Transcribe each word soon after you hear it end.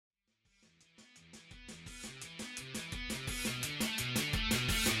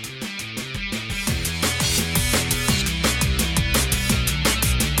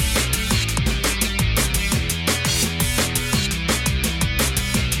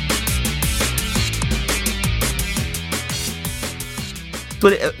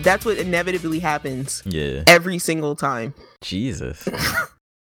That's what inevitably happens. Yeah. Every single time. Jesus.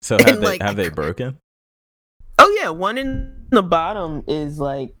 So have they broken? Oh yeah, one in the bottom is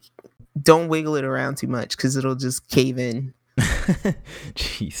like, don't wiggle it around too much because it'll just cave in.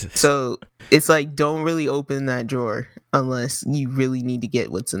 Jesus. So it's like, don't really open that drawer unless you really need to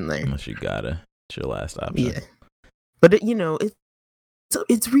get what's in there. Unless you gotta. It's your last option. Yeah. But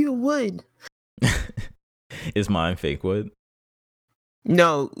it's real wood. Is mine fake wood?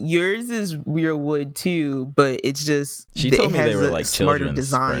 No, yours is real wood too, but it's just she told me they were like smarter children's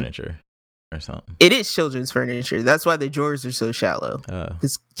design. furniture or something. It is children's furniture. That's why the drawers are so shallow.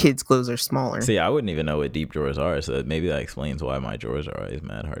 Because kids' clothes are smaller. See, I wouldn't even know what deep drawers are, so maybe that explains why my drawers are always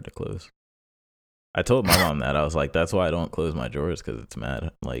mad hard to close. I told my mom that. I was like, that's why I don't close my drawers, because it's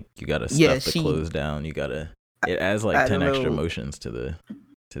mad. Like, you gotta stuff the clothes down. You gotta. It adds like 10 extra motions to the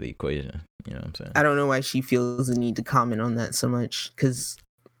equation. You know what I'm saying? I don't know why she feels the need to comment on that so much, because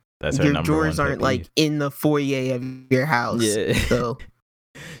your drawers aren't like in the foyer of your house. Yeah. So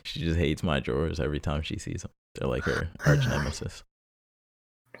she just hates my drawers every time she sees them. They're like her arch nemesis.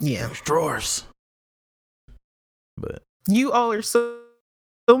 Yeah. Those drawers. But you all are so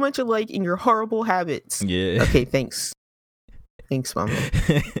much alike in your horrible habits. Yeah. Okay, thanks. Thanks, Mama.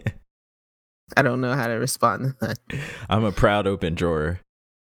 I don't know how to respond to that. I'm a proud open drawer.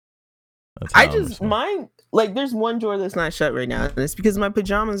 Mine, like, there's one drawer that's not shut right now, and it's because my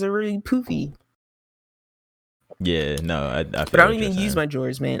pajamas are really poofy. Yeah, no, I feel but I don't even use my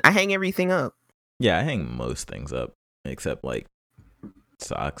drawers, man. I hang everything up. Yeah, I hang most things up except like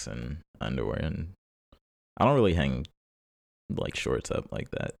socks and underwear, and I don't really hang like shorts up like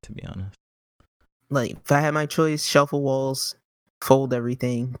that, to be honest. Like, if I had my choice, shelf of walls, fold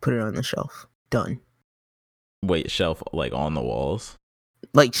everything, put it on the shelf. Done. Wait, shelf like on the walls?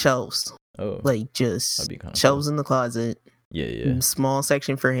 Like shelves. Oh. Like just shelves in the closet. Yeah. Small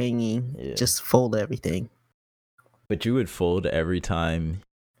section for hanging. Yeah. Just fold everything. But you would fold every time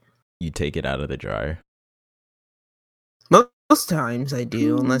you take it out of the dryer? Most times I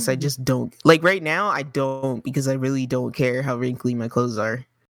do, unless I just don't. Like right now, I don't, because I really don't care how wrinkly my clothes are.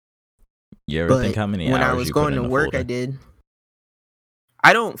 You ever think how many hours when I was going to work, I did.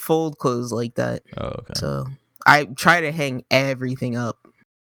 I don't fold clothes like that. Oh, okay. So I try to hang everything up.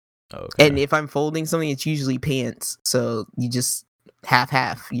 Okay. And if I'm folding something, it's usually pants. So you just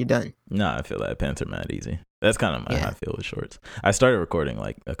half, you're done. Nah, I feel that pants are mad easy. That's kind of how I feel with shorts. I started recording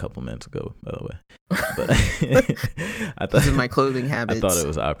like a couple minutes ago, by the way. But I thought, this is my clothing habits. I thought it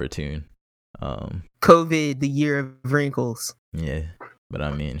was opportune. COVID, the year of wrinkles. Yeah, but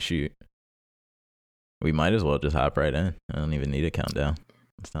I mean, shoot. We might as well just hop right in. I don't even need a countdown.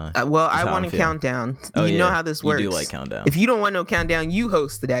 It's fine. Well, I want a countdown. You know how this works. You do like countdown. If you don't want no countdown, you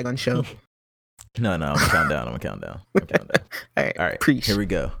host the daggone show. No, I'm a countdown. I'm a countdown. All right. Preach. Here we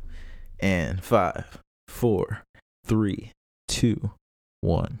go. And 5, 4, 3, 2,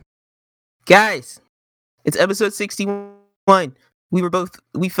 1. Guys, it's episode 61.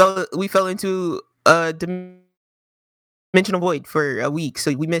 We fell into a dimensional void for a week,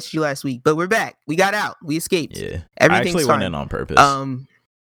 so we missed you last week, but we're back. We got out. We escaped. Yeah, everything's I actually fine. went in on purpose.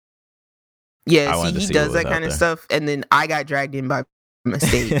 Yeah, he does that kind of stuff, and then I got dragged in by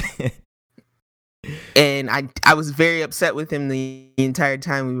mistake. And I was very upset with him the entire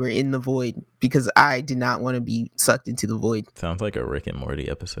time we were in the void, because I did not want to be sucked into the void. Sounds like a Rick and Morty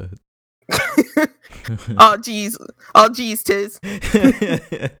episode. Oh jeez, Tiz.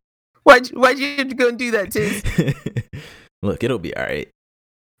 Why'd you have to go and do that, Tiz? Look, it'll be all right.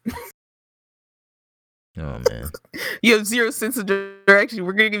 Oh man, you have zero sense of direction.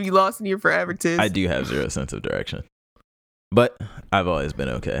 We're gonna get you lost in here forever, Tiz. I do have zero sense of direction, but I've always been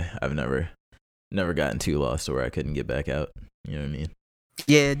okay. I've never gotten too lost to where I couldn't get back out. You know what I mean?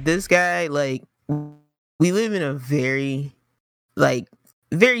 Yeah, this guy, like, we live in a very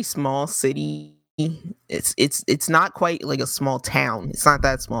small city. It's not quite like a small town. It's not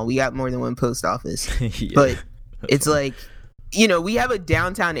that small. We got more than one post office. Yeah, but it's funny. Like, you know, we have a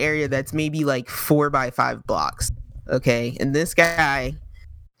downtown area that's maybe like 4 by 5 blocks. Okay. And this guy,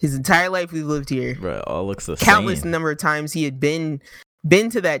 his entire life we lived here. Right, all looks the countless same. number of times he had been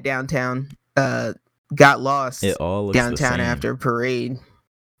to that downtown, got lost it all looks downtown the same. after a parade.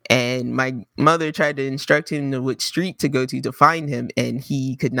 And my mother tried to instruct him to which street to go to find him, and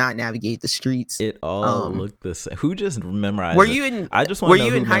he could not navigate the streets. It all looked the same. Who just memorized? Were you in? I just want to know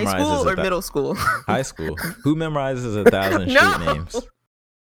were you in who high school or memorizes middle school? High school. Who memorizes 1,000 street names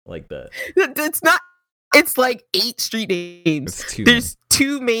like that? It's not. It's like 8 street names. There's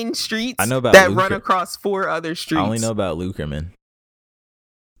 2 main streets I know about that run across 4 other streets. I only know about Lukerman.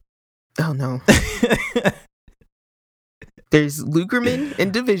 Oh no. There's Lukerman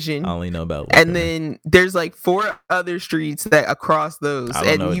and Division. I only know about Lukerman. And then there's like 4 other streets that across those.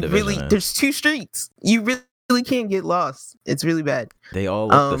 I don't know what Division is. There's 2 streets. You really can't get lost. It's really bad. They all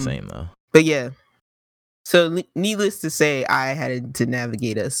look the same though. But yeah. So needless to say, I had to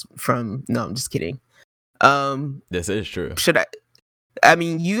navigate us from. No, I'm just kidding. This is true. I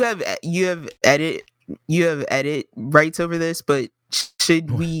mean, you have edit rights over this, but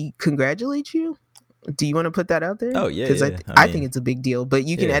should we congratulate you? Do you want to put that out there? Oh yeah, because I think it's a big deal. But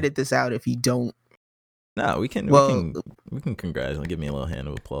you can edit this out if you don't. No, we can. We can congratulate. Give me a little hand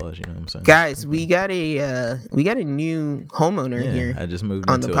of applause. You know what I'm saying, guys? We got a new homeowner here. I just moved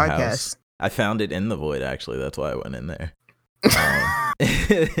into the podcast. House. I found it in the void. Actually, that's why I went in there.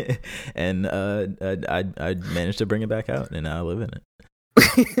 And I managed to bring it back out, and now I live in it.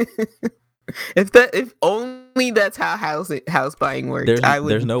 If only that's how house buying works.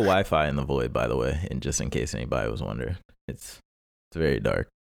 There's no Wi-Fi in the void, by the way, and just in case anybody was wondering, it's a very dark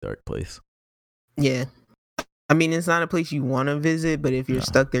place. Yeah, I mean, it's not a place you want to visit, but if you're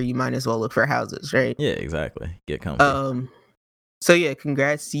stuck there, you might as well look for houses, right? Yeah, exactly. Get comfy. So yeah,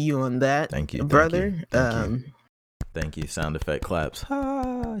 congrats to you on that. Thank you, brother. Thank you. Sound effect claps.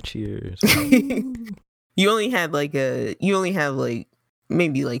 Cheers. You only have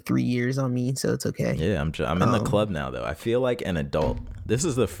maybe like 3 years on me, so it's okay. Yeah, I'm in the club now though. I feel like an adult. This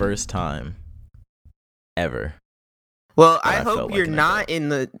is the first time ever. Well, I hope you're not in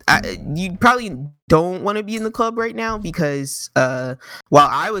the. You probably don't want to be in the club right now because while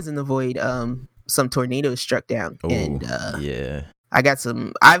I was in the void, some tornadoes struck down. Ooh, and yeah. I've got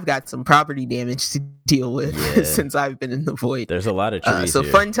some property damage to deal with since I've been in the void. There's a lot of trees so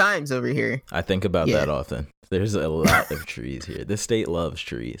here. Fun times over here. I think about that often. There's a lot of trees here. This state loves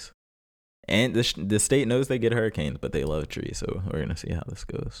trees. And the state knows they get hurricanes, but they love trees. So we're going to see how this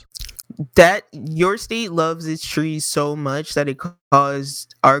goes. That your state loves its trees so much that it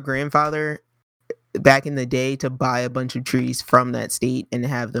caused our grandfather back in the day to buy a bunch of trees from that state and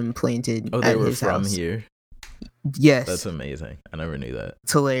have them planted at his house. Oh, they were from here? Yes. That's amazing. I never knew that.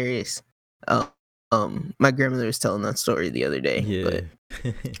 It's hilarious. My grandmother was telling that story the other day. Yeah.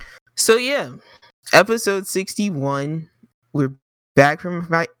 So yeah, episode 61. We're back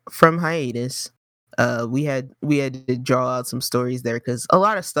from hiatus. We had to draw out some stories there because a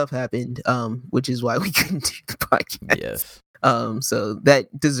lot of stuff happened, which is why we couldn't do the podcast. Yes. So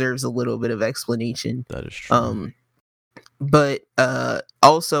that deserves a little bit of explanation. That is true. But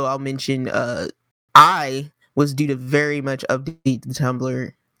also I'll mention I was due to very much update the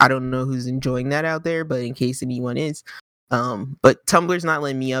Tumblr. I don't know who's enjoying that out there, but in case anyone is, but Tumblr's not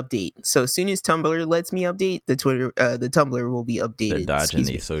letting me update. So as soon as Tumblr lets me update, the Tumblr will be updated. They're dodging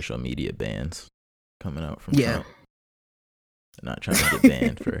these social media bans coming out from Trump. They're not trying to get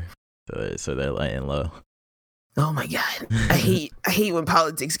banned so they're laying low. Oh my god, I hate when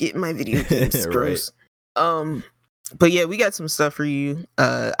politics get in my video games. It's gross. Right. But yeah, we got some stuff for you.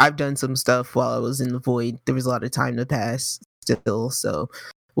 I've done some stuff while I was in the void. There was a lot of time to pass still, so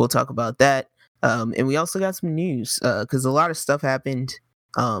we'll talk about that. And we also got some news because a lot of stuff happened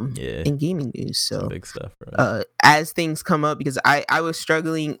in gaming news. So some big stuff. Right? As things come up, because I was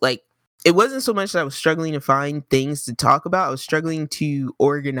struggling, like it wasn't so much that I was struggling to find things to talk about. I was struggling to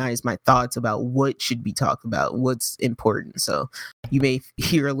organize my thoughts about what should be talked about, what's important. So you may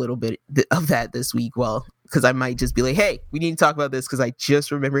hear a little bit of that this week. Well, because I might just be like, hey, we need to talk about this because I just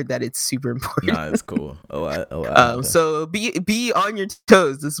remembered that it's super important. Nah, it's cool. A lot. So be on your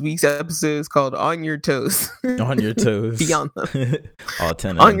toes. This week's episode is called On Your Toes. On your toes. Be on them. All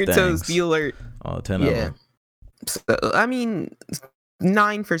 10 of them. On your toes. Be alert. All 10 of them. So, I mean,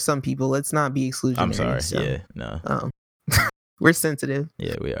 9 for some people. Let's not be exclusionary. I'm sorry. So, yeah, no. We're sensitive.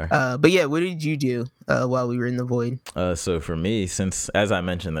 Yeah, we are. But yeah, what did you do while we were in the void? So for me, since, as I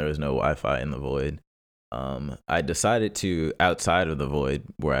mentioned, there was no Wi-Fi in the void, I decided to, outside of the void,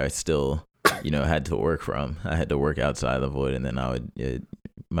 where I still, had to work from. I had to work outside the void, and then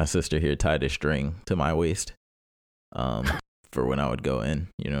my sister here tied a string to my waist, for when I would go in.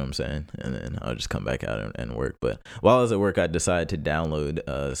 You know what I'm saying? And then I'll just come back out and work. But while I was at work, I decided to download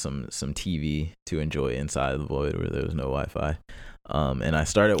some TV to enjoy inside the void where there was no Wi-Fi. And I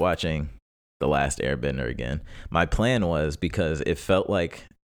started watching The Last Airbender again. My plan was, because it felt like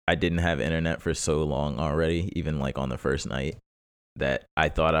I didn't have internet for so long already, even like on the first night, that I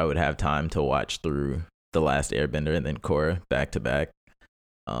thought I would have time to watch through The Last Airbender and then Korra back to back.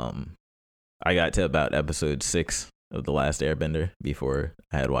 I got to about episode 6 of The Last Airbender before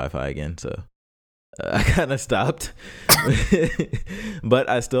I had Wi-Fi again, so I kind of stopped. But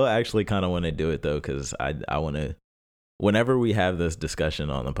I still actually kind of want to do it though, because I want to, whenever we have this discussion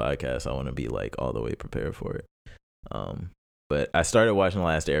on the podcast, I want to be like all the way prepared for it. But I started watching The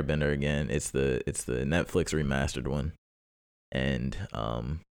Last Airbender again. It's the Netflix remastered one, and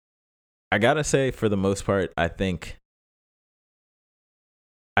I gotta say, for the most part, I think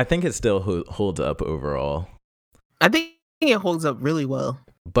it still holds up overall. I think it holds up really well.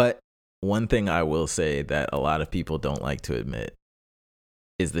 But one thing I will say that a lot of people don't like to admit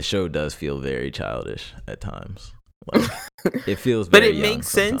is the show does feel very childish at times. Like, it feels very but it makes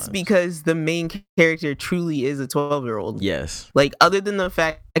sense because the main character truly is a 12-year-old. Yes. Like, other than the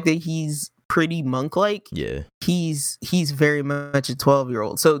fact that he's pretty monk-like, yeah, he's very much a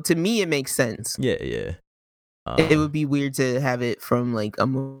 12-year-old. So to me, it makes sense. Yeah. It would be weird to have it from like a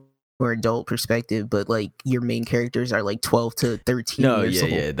more adult perspective, but like your main characters are like 12 to 13 years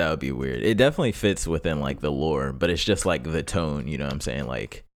old. Yeah, that would be weird. It definitely fits within like the lore, but it's just like the tone, you know what I'm saying?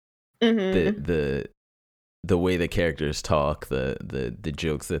 Like the way the characters talk, the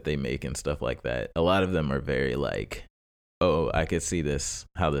jokes that they make and stuff like that. A lot of them are very like, oh, I could see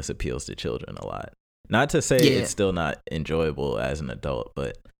how this appeals to children a lot. Not to say it's still not enjoyable as an adult,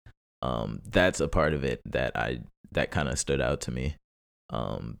 but that's a part of it that kind of stood out to me.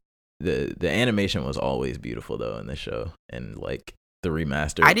 The animation was always beautiful though in the show, and like the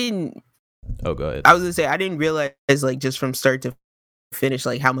remaster. Oh, go ahead. I was gonna say I didn't realize like just from start to finish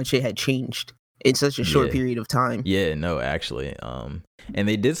like how much it had changed in such a short period of time. Yeah, no, actually. And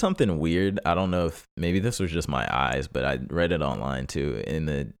they did something weird. I don't know if maybe this was just my eyes, but I read it online too. In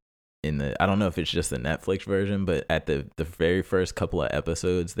the I don't know if it's just the Netflix version, but at the very first couple of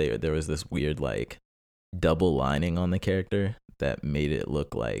episodes, there was this weird like double lining on the character that made it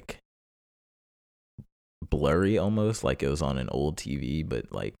look like blurry, almost like it was on an old TV,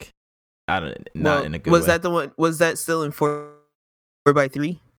 but like not in a good way. Was that the one? Was that still in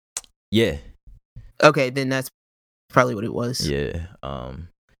 4x3? Yeah. Okay, then that's probably what it was. Yeah.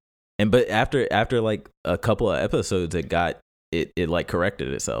 But after like a couple of episodes, it like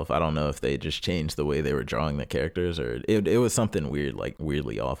corrected itself. I don't know if they just changed the way they were drawing the characters, or it was something weird, like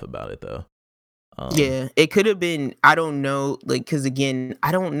weirdly off about it though. Yeah, it could have been. I don't know, like, because again,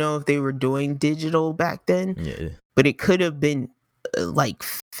 I don't know if they were doing digital back then. Yeah. But it could have been like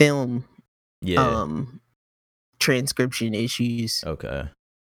film. Yeah. Transcription issues. Okay.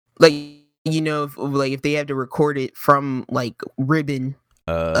 Like, you know, if they had to record it from like ribbon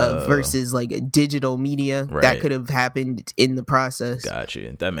versus like a digital media, right, that could have happened in the process. Got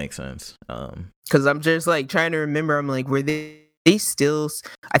you. That makes sense. Because I'm just like trying to remember. I'm like, were they still?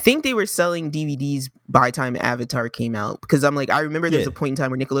 I think they were selling DVDs by the time Avatar came out. Because I'm like, I remember there's a point in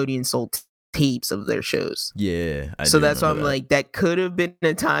time where Nickelodeon sold tapes of their shows. Yeah. So that's why I'm like, that could have been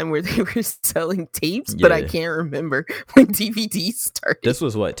a time where they were selling tapes, but I can't remember when DVDs started. This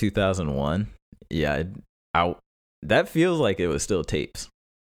was what, 2001? Yeah. That feels like it was still tapes.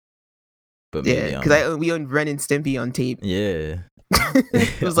 But yeah, because we owned Ren and Stimpy on tape. Yeah.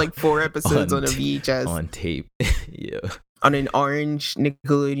 It was like 4 episodes on a VHS. On tape. Yeah. On an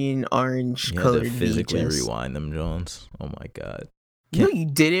Nickelodeon orange colored VHS. Physically rewind them, Jones. Oh my God. No, you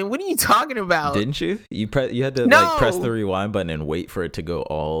didn't. What are you talking about? Didn't you? You had to like press the rewind button and wait for it to go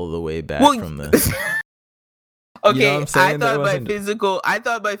all the way back from the. Okay, you know what I'm saying? I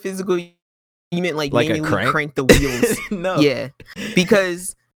thought by physical you meant like manually crank the wheels. No. Yeah,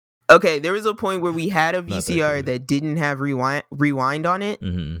 because there was a point where we had a VCR that didn't have rewind on it.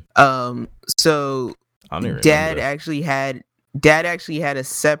 Mm-hmm. So Dad actually had a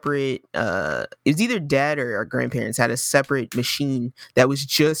separate it was either dad or our grandparents had a separate machine that was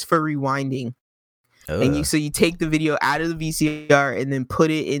just for rewinding. And you take the video out of the VCR and then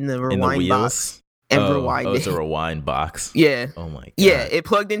put it in the rewind box and rewind it. It's a rewind box. Yeah. Oh my God. Yeah, it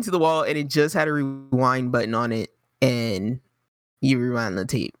plugged into the wall and it just had a rewind button on it, and you rewind the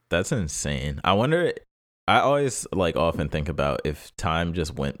tape. That's insane. I wonder, I always like often think about if time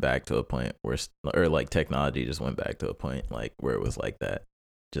just went back to a point where, or like technology just went back to a point like where it was like that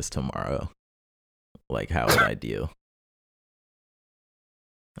just tomorrow, like how would I deal?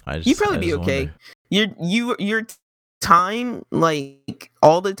 You'd probably be okay. Your time, like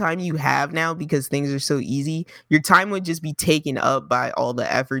all the time you have now, because things are so easy, your time would just be taken up by all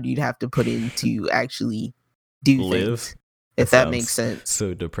the effort you'd have to put in to actually do things. If that makes sense.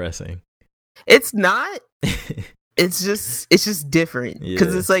 So depressing. It's not. It's just different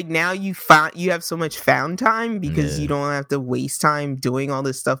because it's like now you have so much found time because you don't have to waste time doing all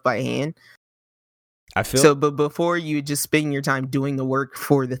this stuff by hand. I feel so, but before you would just spend your time doing the work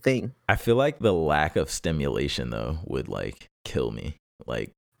for the thing. I feel like the lack of stimulation though would like kill me.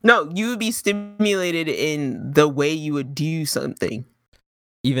 Like, no, you would be stimulated in the way you would do something.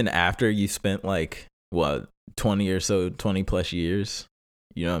 Even after you spent like 20 plus years,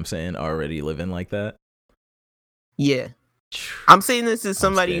 you know what I'm saying, already living like that. Yeah. I'm saying this as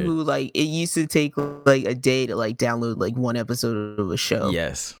somebody who like it used to take like a day to like download like one episode of a show.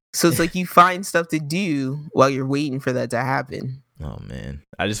 Yes. So it's like you find stuff to do while you're waiting for that to happen. Oh man,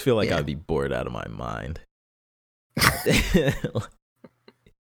 I just feel like I'd be bored out of my mind.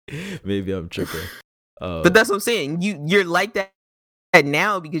 Maybe I'm tripping. But that's what I'm saying. You're like that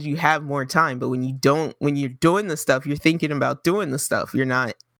now because you have more time. But when you're doing the stuff, you're thinking about doing the stuff. You're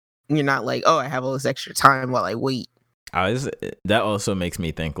not like, oh, I have all this extra time while I wait. That also makes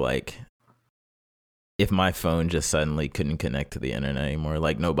me think like if my phone just suddenly couldn't connect to the internet anymore,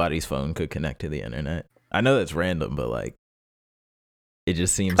 like nobody's phone could connect to the internet. I know that's random, but like it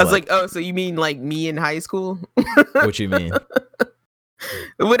just seems I was like, oh, so you mean like me in high school? What you mean?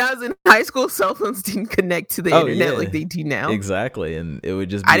 When I was in high school, cell phones didn't connect to the internet like they do now. Exactly. And it would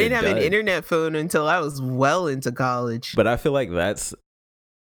just be I didn't have an internet phone until I was well into college. But I feel like that's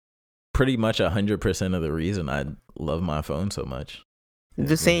pretty much 100% of the reason I love my phone so much. I'm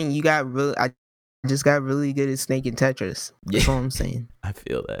just saying I just got really good at Snake and Tetris. That's all I'm saying. I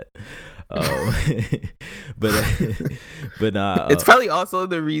feel that. But it's probably also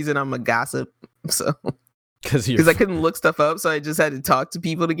the reason I'm a gossip. So because I couldn't look stuff up, so I just had to talk to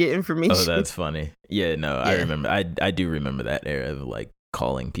people to get information. Oh, that's funny. Yeah, no, I remember. I do remember that era of like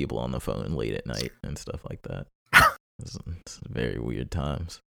calling people on the phone late at night and stuff like that. It's very weird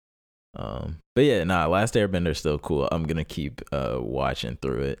times. But yeah, Last Airbender is still cool. I'm gonna keep watching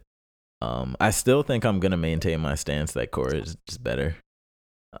through it. I still think I'm gonna maintain my stance that Korra is just better.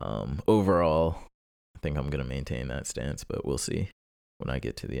 Overall, I think I'm gonna maintain that stance, but we'll see when I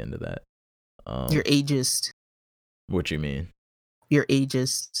get to the end of that. You're ageist. What you mean? You're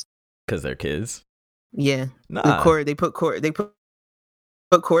ageist. Because they're kids? Yeah. Korra, they put Korra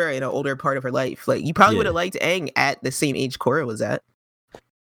in an older part of her life. Like you probably would have liked Aang at the same age Korra was at.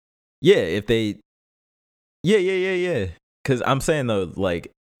 Yeah, if they. Yeah. Because I'm saying though,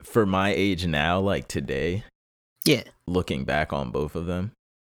 like for my age now, like today. Yeah. Looking back on both of them.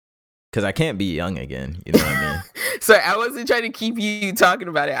 Because I can't be young again. You know what I mean? So I wasn't trying to keep you talking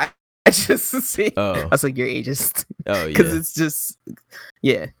about it. I just see. I was like, you're ageist. Oh, yeah. Because it's just,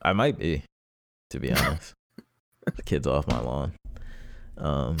 yeah. I might be, to be honest. The kid's off my lawn.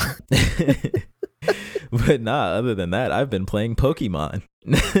 But other than that, I've been playing Pokemon.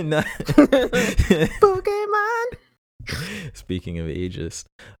 Pokemon. Speaking of ageist.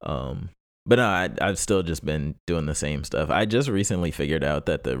 But I've still just been doing the same stuff. I just recently figured out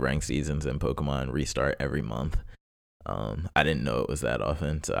that the ranked seasons in Pokemon restart every month. I didn't know it was that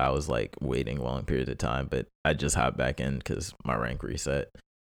often, so I was like waiting long periods of time, but I just hopped back in because my rank reset.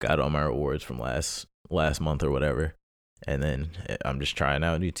 Got all my rewards from last month or whatever, and then I'm just trying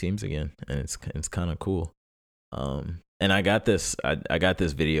out new teams again, and it's kind of cool. And I got this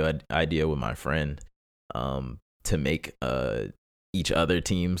video idea with my friend to make each other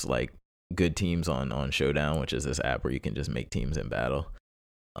teams like good teams on Showdown, which is this app where you can just make teams in battle.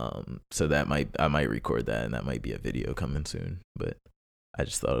 So I might record that, and that might be a video coming soon, but I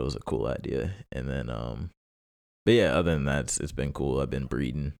just thought it was a cool idea. And then but yeah, other than that, it's been cool. I've been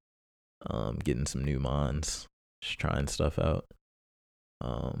breeding, getting some new mons, just trying stuff out.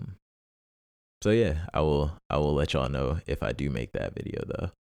 So yeah, I will let y'all know if I do make that video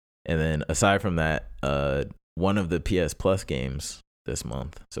though. And then aside from that, one of the PS Plus games this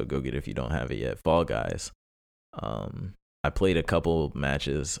month, so go get it if you don't have it yet, Fall Guys. I played a couple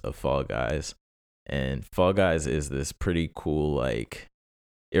matches of Fall Guys, and Fall Guys is this pretty cool, like,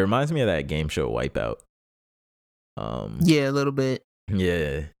 it reminds me of that game show Wipeout. Yeah, a little bit.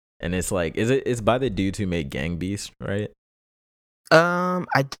 Yeah, and it's like, it's by the dudes who made Gang Beast, right?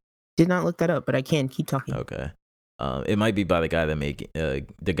 I did not look that up, but I can keep talking. Okay. It might be by the guy that made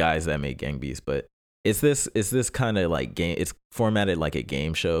the guys that made Gang Beast, but it's this kind of like game. It's formatted like a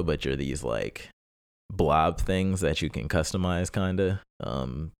game show, but you're these like blob things that you can customize, kind of.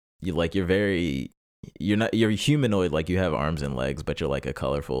 You're humanoid, like you have arms and legs, but you're like a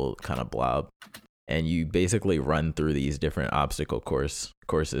colorful kind of blob, and you basically run through these different obstacle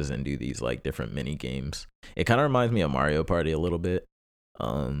courses and do these like different mini games. It kind of reminds me of Mario Party a little bit,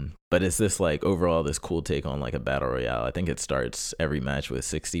 but it's this like overall this cool take on like a battle royale. I think it starts every match with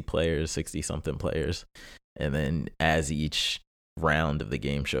 60 something players, and then as each round of the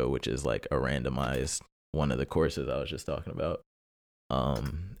game show, which is like a randomized one of the courses I was just talking about,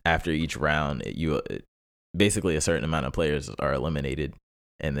 after each round basically a certain amount of players are eliminated,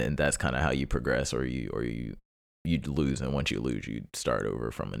 and then that's kind of how you progress, or you lose, and once you lose you start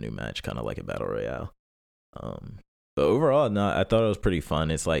over from a new match, kind of like a battle royale. But overall, I thought it was pretty fun.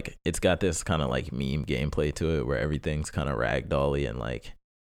 It's like it's got this kind of like meme gameplay to it where everything's kind of ragdolly and like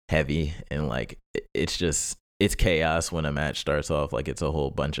heavy, and like it's it's chaos when a match starts off. Like it's a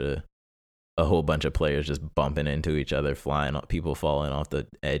whole bunch of players just bumping into each other, people falling off the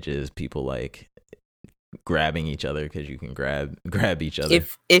edges, people like grabbing each other because you can grab each other.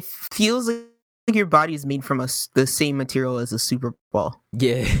 It feels like your body is made from the same material as a Super Ball.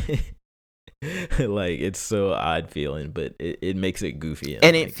 Yeah. Like it's so odd feeling, but it makes it goofy.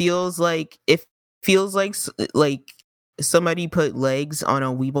 And it feels like somebody put legs on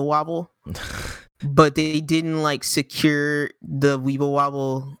a Weeble Wobble, but they didn't like secure the Weeble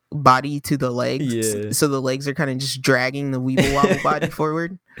Wobble body to the legs. Yeah. So the legs are kind of just dragging the Weeble Wobble body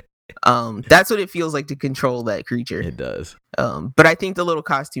forward. That's what it feels like to control that creature. It does. But I think the little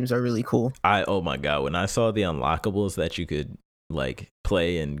costumes are really cool. Oh my god, when I saw the unlockables that you could like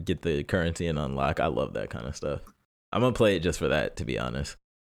play and get the currency and unlock, I love that kind of stuff. I'm gonna play it just for that, to be honest.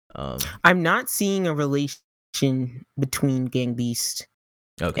 I'm not seeing a relation between Gang Beast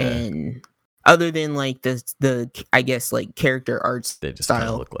and other than like the I guess like character arts they just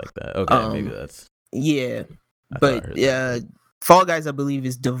style look like that. Okay, maybe that's but Fall Guys I believe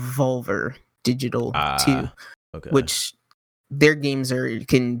is Devolver Digital too, which their games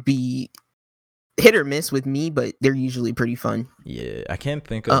can be hit or miss with me, but they're usually pretty fun. Yeah, I can't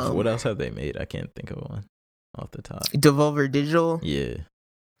think of what else have they made. I can't think of one off the top. Devolver Digital. Yeah.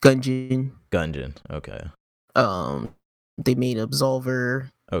 Gungeon. Okay. They made Absolver.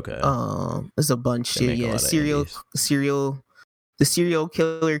 Okay. There's a bunch of the serial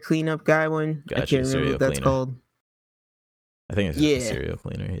killer cleanup guy one. Gotcha. I can't remember what that's called. I think it's just a serial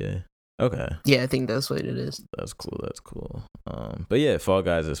cleaner. Yeah. Okay. Yeah, I think that's what it is. That's cool. But yeah, Fall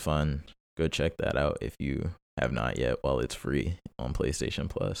Guys is fun. Go check that out if you have not yet while it's free on PlayStation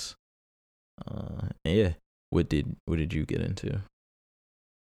Plus. And yeah, what did you get into?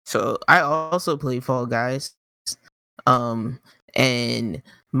 So I also played Fall Guys. And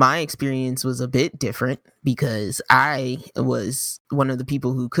my experience was a bit different because I was one of the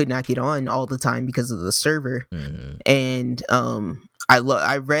people who could not get on all the time because of the server. Mm-hmm. And I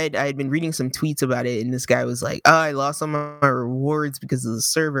had been reading some tweets about it, and this guy was like, "Oh, I lost some of my rewards because of the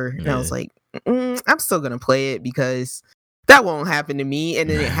server." And I was like, "I'm still gonna play it because that won't happen to me." And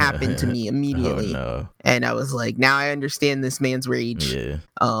then it happened to me immediately. Oh, no. And I was like, now I understand this man's rage. Yeah.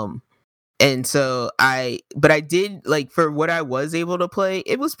 And so I did, like, for what I was able to play,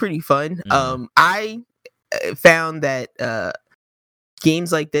 it was pretty fun. I found that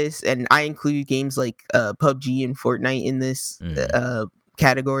games like this, and I include games like PUBG and Fortnite in this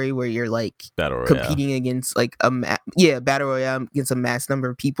category, where you're like competing against like battle royale against a mass number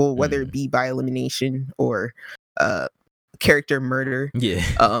of people, whether it be by elimination or character murder. Yeah.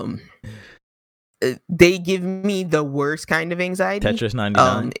 They give me the worst kind of anxiety. Tetris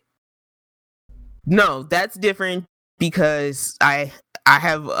 99. No, that's different because I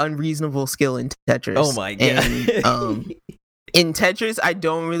have unreasonable skill in Tetris. Oh my god! And, in Tetris, I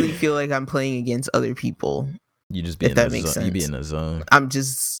don't really feel like I'm playing against other people. You just be in that makes sense. You be in a zone. I'm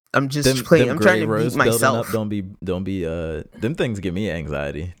just playing. I'm trying to beat myself. Up, don't be. Them things give me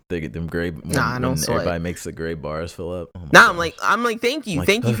anxiety. They get them gray. When everybody makes the gray bars fill up. Oh gosh. I'm like, thank you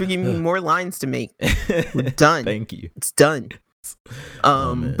for giving me more lines to make. We're done. Thank you. It's done.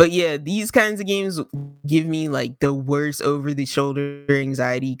 But yeah, these kinds of games give me like the worst over the shoulder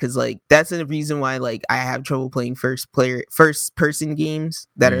anxiety, because like that's the reason why like I have trouble playing first person games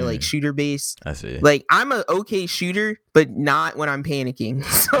that are like shooter based. I see. Like I'm an okay shooter, but not when I'm panicking.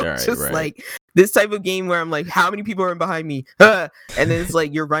 So like this type of game where I'm like, how many people are behind me? And then it's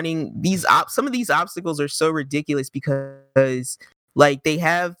like you're running these some of these obstacles are so ridiculous because like they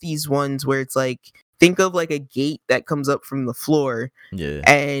have these ones where it's like, think of like a gate that comes up from the floor. Yeah.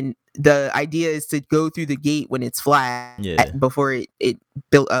 And the idea is to go through the gate when it's flat before it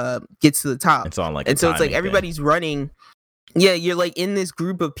gets to the top. It's on like and so it's like everybody's running. Yeah, you're like in this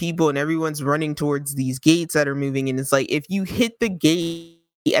group of people and everyone's running towards these gates that are moving. And it's like if you hit the gate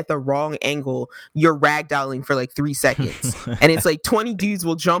at the wrong angle, you're ragdolling for like 3 seconds. And it's like 20 dudes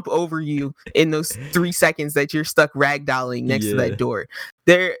will jump over you in those 3 seconds that you're stuck ragdolling next to that door.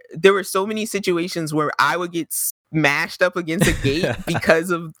 There were so many situations where I would get smashed up against a gate because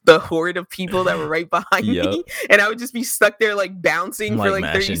of the horde of people that were right behind me, and I would just be stuck there like bouncing for like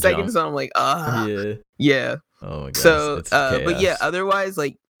 30 seconds. And I'm like, yeah. Oh my gosh. So but yeah, otherwise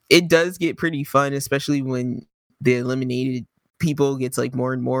like it does get pretty fun, especially when the eliminated people gets like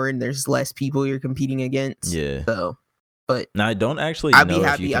more and more and there's less people you're competing against. Yeah. So but now I don't actually know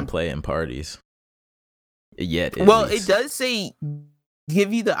if you can play in parties yet. Well, it does say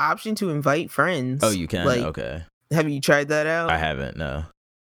give you the option to invite friends. Oh, you can? Like, okay. Have you tried that out? I haven't, no.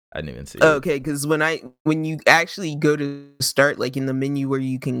 I didn't even see it. Okay, because when you actually go to start, like in the menu where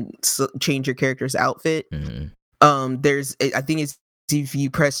you can change your character's outfit, there's I think it's if you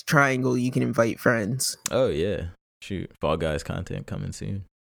press triangle, you can invite friends. Oh yeah, shoot, Fall Guys content coming soon.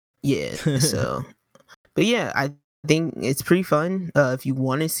 Yeah, so, but yeah, I think it's pretty fun. If you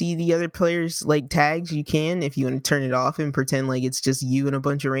want to see the other players like tags, you can. If you want to turn it off and pretend like it's just you and a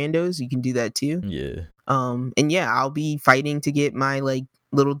bunch of randos, you can do that too. Yeah. And yeah, I'll be fighting to get my like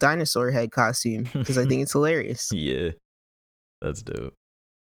little dinosaur head costume because I think it's hilarious. Yeah, that's dope.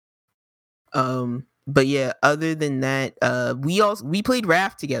 But yeah, other than that, we played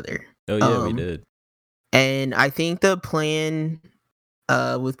Raft together. Oh yeah, we did. And I think the plan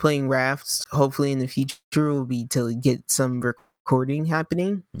with playing Rafts, hopefully in the future, will be to get some recording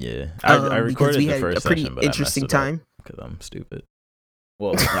happening. Yeah, I recorded we the had first a pretty session, but interesting time because I'm stupid.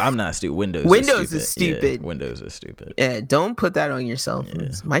 Well, I'm not stupid. Windows is stupid. Yeah, Windows is stupid. Yeah, don't put that on yourself. Yeah.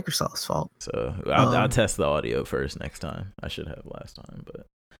 It's Microsoft's fault. So I'll test the audio first next time. I should have last time,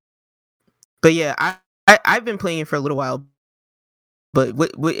 but yeah, I've been playing it for a little while. But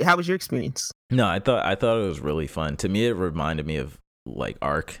what how was your experience? No, I thought it was really fun. To me, it reminded me of like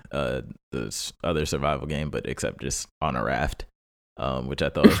Ark, this other survival game, but except just on a raft, which I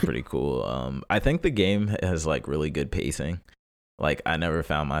thought was pretty cool. I think the game has like really good pacing. Like I never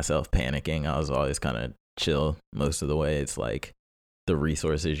found myself panicking. I was always kind of chill most of the way. It's like the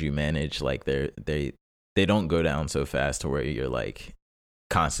resources you manage, like they don't go down so fast to where you're like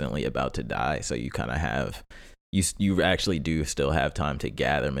constantly about to die. So you kind of have you actually do still have time to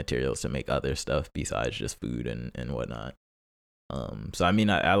gather materials to make other stuff besides just food and whatnot. So I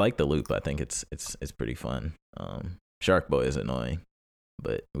mean, I like the loop. I think it's pretty fun. Shark Boy is annoying,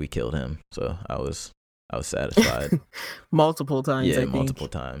 but we killed him, so I was satisfied. Multiple times. Yeah, multiple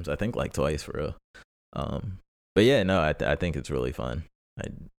times. I think like twice for real. But yeah, no, I think it's really fun. I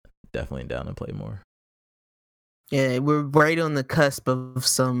definitely down to play more. Yeah, we're right on the cusp of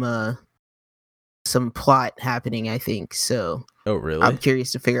some plot happening, I think. So. Oh really? I'm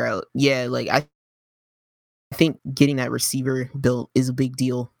curious to figure out. Yeah, like I think getting that receiver built is a big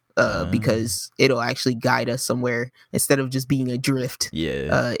deal. Because it'll actually guide us somewhere instead of just being adrift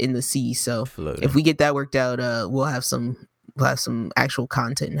in the sea. So if we get that worked out, we'll have some actual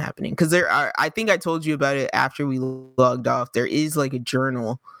content happening. Because I think I told you about it after we logged off. There is like a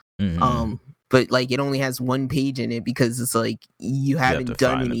journal, but like it only has one page in it because it's like you haven't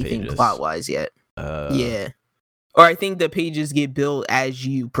done anything plot wise yet. Yeah. Or I think the pages get built as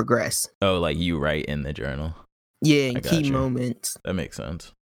you progress. Oh, like you write in the journal. Yeah, and key moments. That makes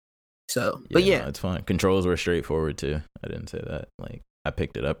sense. So, but yeah, no, it's fine. Controls were straightforward too. I didn't say that. Like I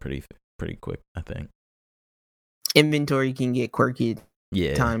picked it up pretty quick, I think. Inventory can get quirky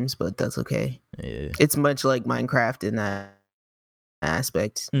times, but that's okay. Yeah, it's much like Minecraft in that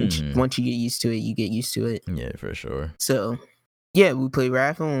aspect. Once you get used to it, you get used to it. Yeah, for sure. So, yeah, we play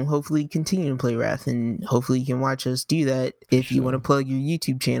Wrath and we'll hopefully continue to play Wrath, and hopefully you can watch us do that. If you want to plug your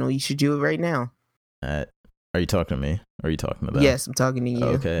YouTube channel, you should do it right now. Are you talking to me? Or are you talking to them? Yes, I'm talking to you.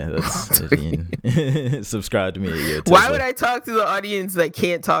 Okay, that's subscribe to me at Yo Why would I talk to the audience that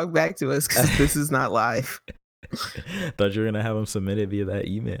can't talk back to us? Because this is not live. Thought you were gonna have them submitted via that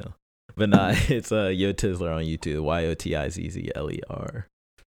email, but nah, it's Yo Tizzler on YouTube. YOTIZZLER.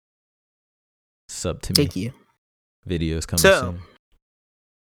 Sub to me. Thank you. Videos coming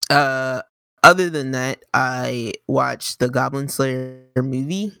soon. Other than that, I watched the Goblin Slayer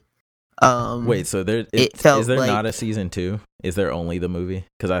movie. Wait, so is there not a season 2? Is there only the movie?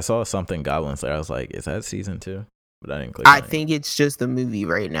 Because I saw something Goblin Slayer. I was like, is that season 2? But I didn't click. I think it's just the movie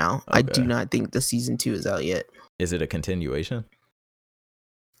right now. Okay. I do not think the season 2 is out yet. Is it a continuation?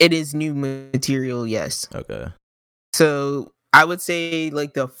 It is new material, yes. Okay. So I would say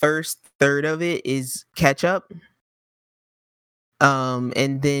like the first third of it is catch up.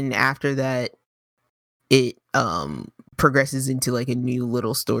 And then after that, it progresses into like a new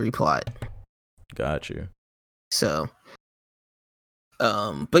little story plot. Got you. So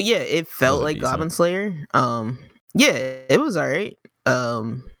but yeah, it felt like decent. Goblin Slayer. Yeah, it was alright.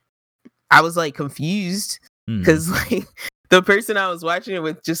 I was like confused because like the person I was watching it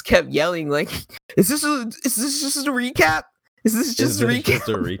with just kept yelling like, is this just a recap? Is this just a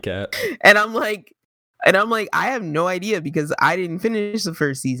recap? And I'm like, I have no idea because I didn't finish the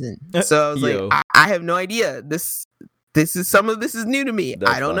first season. So I was like, I have no idea. This is some of this is new to me.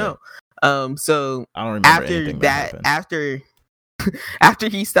 I don't know. So I don't remember after that, after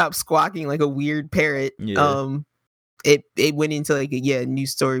he stopped squawking like a weird parrot, it went into like a new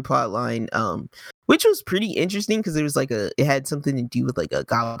story plot line, which was pretty interesting because it was like it had something to do with like a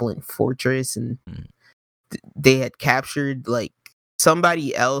goblin fortress, and they had captured like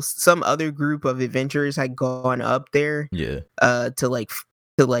somebody else, some other group of adventurers had gone up there, to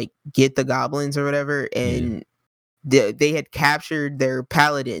like get the goblins or whatever, and they had captured their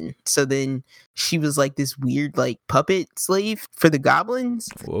paladin. So then she was like this weird like puppet slave for the goblins.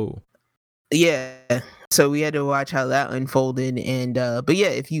 Whoa. Yeah. So we had to watch how that unfolded, and but yeah,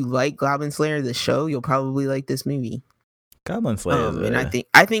 if you like Goblin Slayer the show, you'll probably like this movie. Goblin Slayer, and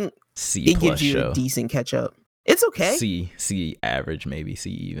I think C it gives you a decent catch up. It's okay. C average, maybe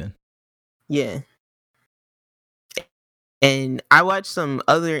C even. Yeah. And I watched some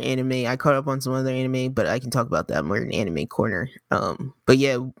other anime. I caught up on some other anime, but I can talk about that more in Anime Corner. But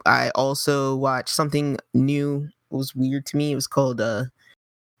yeah, I also watched something new. It was weird to me. It was called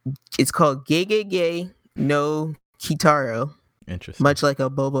Gegege no Kitaro. Interesting. Much like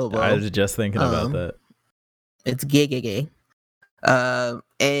a Bobobo. I was just thinking about that. It's Gegege.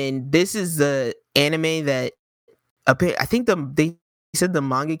 And this is the anime that I think they said the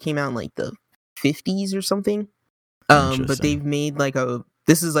manga came out in like the 50s or something. But they've made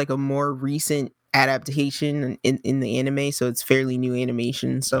this is like a more recent adaptation in the anime, so it's fairly new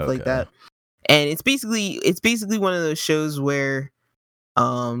animation and stuff like that. And it's basically one of those shows where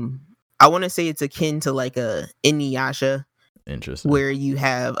I want to say it's akin to like a Inuyasha. Interesting. Where you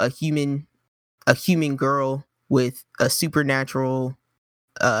have a human girl with a supernatural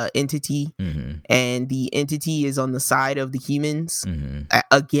entity, and the entity is on the side of the humans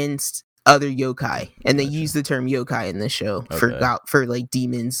against other yokai, and they use the term yokai in this show for like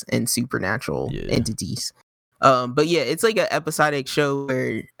demons and supernatural entities. But yeah, it's like an episodic show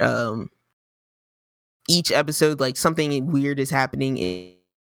where each episode like something weird is happening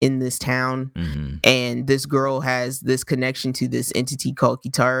in this town, and this girl has this connection to this entity called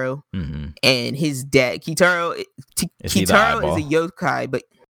Kitaro, and his dad Kitaro is a yokai, but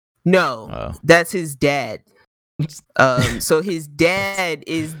no, that's his dad. So his dad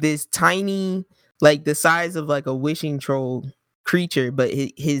is this tiny, like the size of like a wishing troll creature, but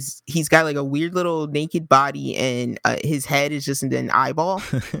he's got like a weird little naked body, and his head is just an eyeball.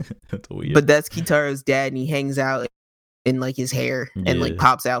 That's weird. But that's Kitaro's dad, and he hangs out in like his hair and like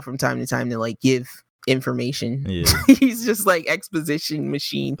pops out from time to time to like give information. He's just like exposition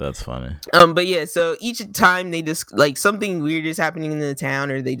machine. That's funny. But yeah, so each time they just like something weird is happening in the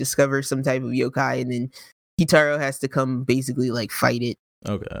town, or they discover some type of yokai, and then Kitaro has to come basically like fight it.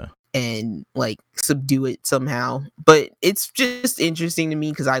 And like subdue it somehow. But it's just interesting to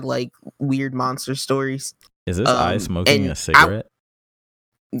me because I like weird monster stories. Is this Ai smoking a cigarette?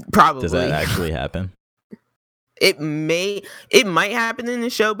 Probably. Does that actually happen? It might happen in the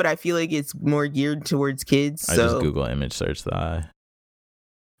show, but I feel like it's more geared towards kids. I just Google image search the Ai.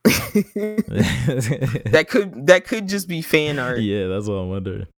 that could just be fan art. Yeah, that's what I'm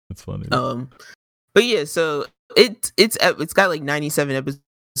wondering. It's funny. But yeah, so it's got like 97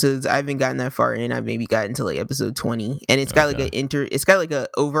 episodes. I haven't gotten that far in. I've maybe gotten to like episode 20, and it's got like it's got like a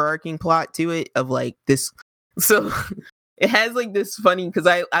overarching plot to it of like this. So it has like this funny, because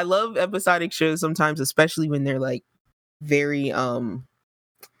I love episodic shows sometimes, especially when they're like very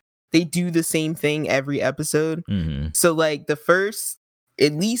they do the same thing every episode. So like the first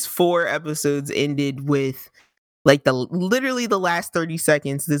at least 4 episodes ended with like literally the last 30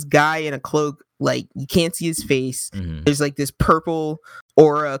 seconds, this guy in a cloak, like you can't see his face. There's like this purple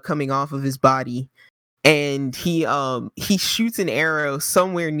aura coming off of his body, and he shoots an arrow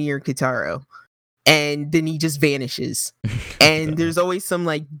somewhere near Kitaro, and then he just vanishes. And there's always some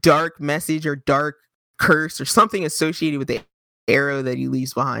like dark message or dark curse or something associated with the arrow that he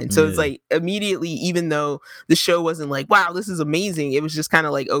leaves behind. So it's like immediately, even though the show wasn't like, wow, this is amazing, it was just kind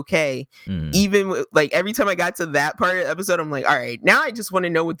of like, okay. Even like every time I got to that part of the episode, I'm like, all right, now I just want to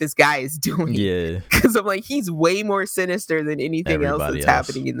know what this guy is doing. Because I'm like, he's way more sinister than anything else that's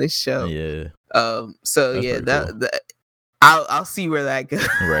happening in this show. So that's that I'll see where that goes.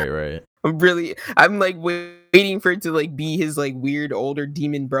 Right. I'm like waiting for it to like be his like weird older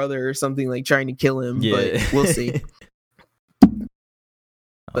demon brother or something, like trying to kill him. But we'll see.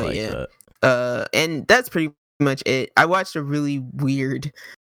 But and that's pretty much it. I watched a really weird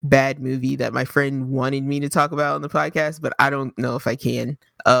bad movie that my friend wanted me to talk about on the podcast, but I don't know if I can.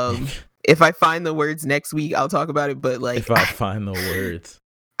 If I find the words next week, I'll talk about it. But like, if I find the words,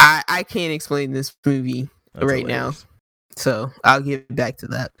 I can't explain this movie right now, so I'll get back to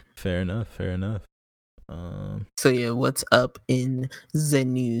that. Fair enough. So yeah, what's up in the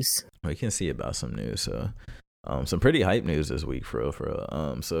news? We can see about some news. So some pretty hype news this week for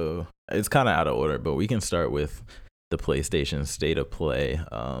real. So it's kind of out of order, but we can start with the PlayStation State of Play.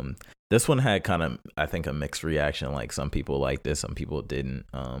 This one had kind of, I think, a mixed reaction. Like some people liked it, some people didn't.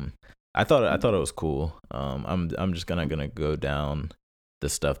 I thought it was cool. I'm just gonna go down the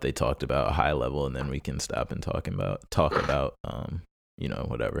stuff they talked about high level, and then we can stop and talk about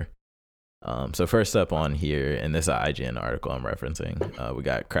whatever. So first up on here, and this is an IGN article I'm referencing, we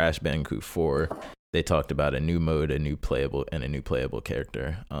got Crash Bandicoot 4. They talked about a new mode, a new playable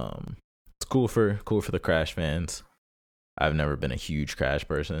character. It's cool for the Crash fans. I've never been a huge Crash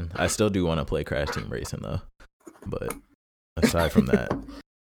person. I still do want to play Crash Team Racing though, but aside from that,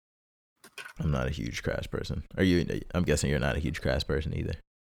 I'm not a huge Crash person. I'm guessing you're not a huge Crash person either.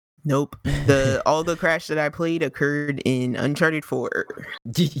 Nope. All the Crash that I played occurred in Uncharted 4.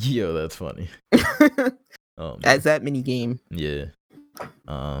 Yo, that's funny. As that mini game. Yeah.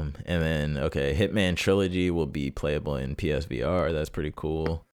 And then Hitman Trilogy will be playable in PSVR. That's pretty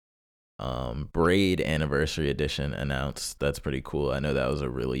cool. Braid Anniversary Edition announced. That's pretty cool. I know that was a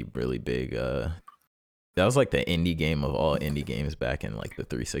really, really big that was like the indie game of all indie games back in like the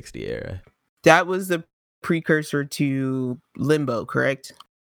 360 era. That was the precursor to Limbo, correct?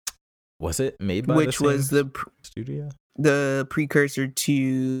 Was it made by which the same was the studio? The precursor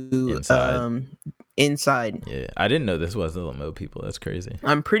to Inside. Yeah, I didn't know this was the Limbo people. That's crazy.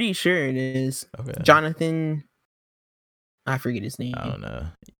 I'm pretty sure it is. Okay. Jonathan, I forget his name. I don't know.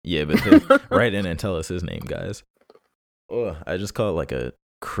 Yeah, but write in and tell us his name, guys. Oh, I just call it like a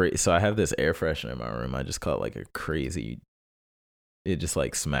crazy. So I have this air freshener in my room. I just call it like a crazy. It just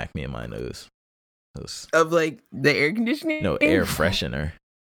like smacked me in my nose. Of like the air conditioning? No, air freshener.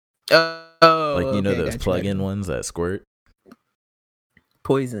 Like okay, those plug-in ones that squirt.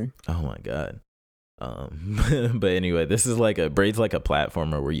 Poison. Oh my god. But anyway, this is Braid's like a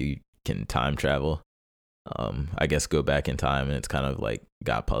platformer where you can time travel. I guess go back in time, and it's kind of like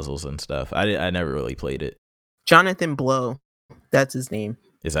got puzzles and stuff. I never really played it. Jonathan Blow, that's his name.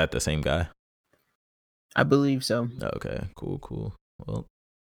 Is that the same guy? I believe so. Okay, cool. Well,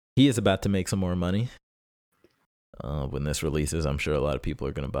 he is about to make some more money. When this releases, I'm sure a lot of people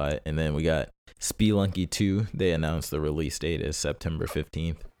are going to buy it. And then we got Spelunky 2. They announced the release date is September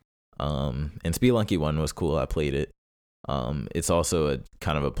 15th. And Spelunky 1 was cool. I played it. It's also a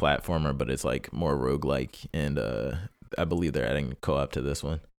kind of a platformer, but it's like more roguelike. And I believe they're adding co-op to this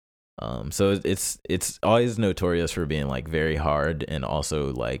one. So it's always notorious for being like very hard, and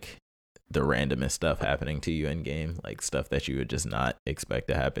also like the randomest stuff happening to you in game, like stuff that you would just not expect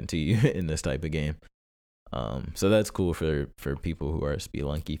to happen to you in this type of game. So that's cool for people who are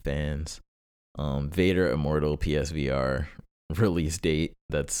Spelunky fans. Vader Immortal PSVR release date.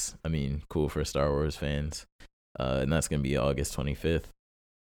 That's, cool for Star Wars fans. And that's going to be August 25th.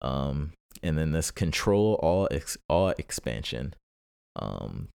 And then this Control All expansion.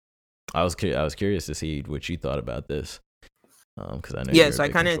 I was curious to see what you thought about this. Because I know. Yes, I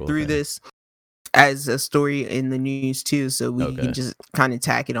kind of threw this as a story in the news too, so we can just kind of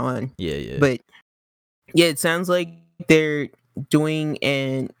tack it on. Yeah. But yeah, it sounds like they're doing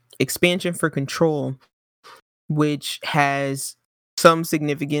an expansion for Control, which has some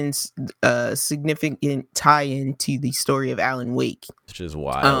significant tie-in to the story of Alan Wake, which is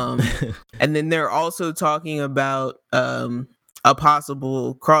wild. And then they're also talking about a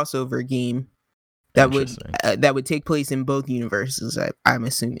possible crossover game that would take place in both universes. I'm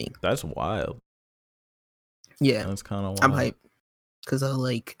assuming. That's wild. Yeah, that's kind of wild. I'm hyped because I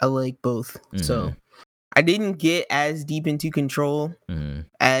like both. Mm-hmm. So I didn't get as deep into Control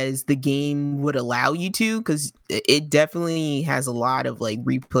as the game would allow you to, because it definitely has a lot of like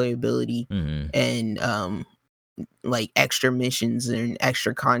replayability and like extra missions and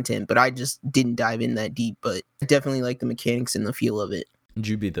extra content, but I just didn't dive in that deep. But I definitely like the mechanics and the feel of it. Did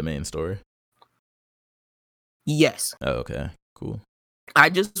you beat the main story? Yes. Oh, okay. Cool. I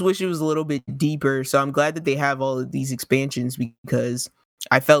just wish it was a little bit deeper, so I'm glad that they have all of these expansions, because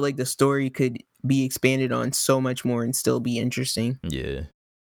I felt like the story could be expanded on so much more and still be interesting. Yeah.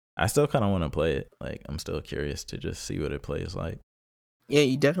 I still kind of want to play it. Like, I'm still curious to just see what it plays like. Yeah,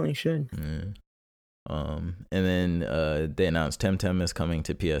 you definitely should. Yeah. And then they announced Temtem is coming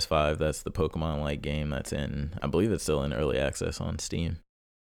to PS5. That's the Pokemon-like game that's I believe it's still in early access on Steam.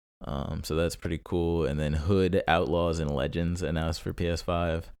 So that's pretty cool. And then Hood, Outlaws, and Legends announced for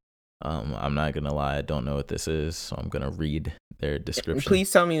PS5. I'm not gonna lie, I don't know what this is, so I'm gonna read their description.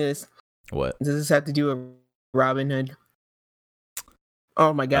 Please tell me this. What? Does this have to do with Robin Hood?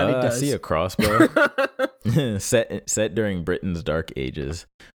 Oh my god, it does. I see a crossbow. Set during Britain's Dark Ages,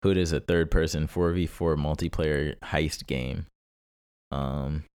 Hood is a third-person 4v4 multiplayer heist game.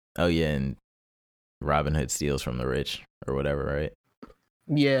 Oh yeah, and Robin Hood steals from the rich or whatever, right?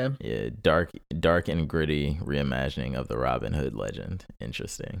 Yeah. Yeah, dark and gritty reimagining of the Robin Hood legend.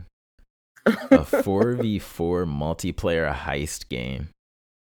 Interesting. A 4v4 multiplayer heist game.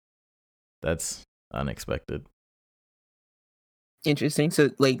 That's unexpected. Interesting. So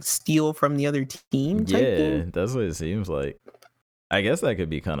like steal from the other team type Yeah, thing? that's what it seems like. I guess that could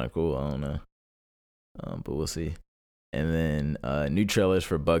be kind of cool. I don't know, but we'll see. And then new trailers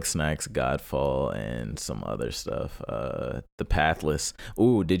for Bugsnax, Godfall, and some other stuff. The Pathless.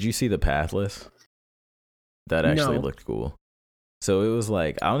 Ooh, did you see the Pathless? That actually looked cool. So it was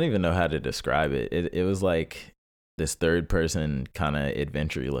like, I don't even know how to describe it. It was like this third person kind of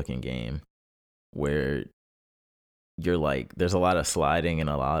adventure looking game where you're like, there's a lot of sliding and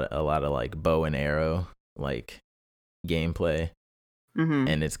a lot of like bow and arrow like gameplay. Mm-hmm.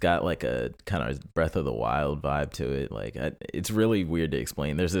 And it's got like a kind of Breath of the Wild vibe to it. Like it's really weird to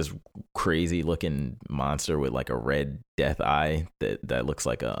explain. There's this crazy looking monster with like a red death eye that looks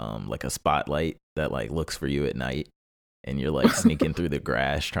like a spotlight that like looks for you at night, and you're like sneaking through the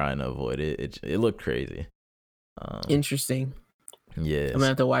grass trying to avoid it. It looked crazy. Interesting. Yeah, I'm gonna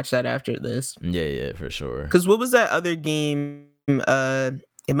have to watch that after this. Yeah, for sure. Because what was that other game?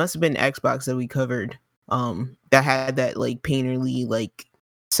 It must have been Xbox that we covered. That had that like painterly like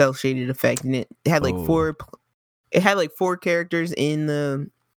cell shaded effect, and it had like four. It had like 4 characters in the,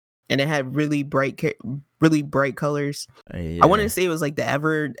 and it had really bright colors. Yeah. I want to say it was like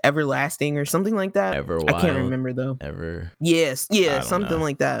the Everlasting or something like that. I can't remember though. Yes, something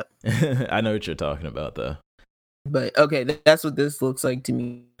like that. I know what you're talking about though. But okay, that's what this looks like to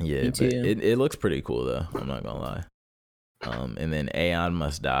me. Yeah, me too. It looks pretty cool though. I'm not gonna lie. And then Aeon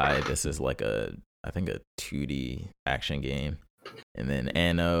Must Die. This is like I think a 2D action game. And then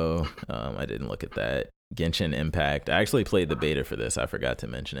Anno. I didn't look at that. Genshin Impact. I actually played the beta for this. I forgot to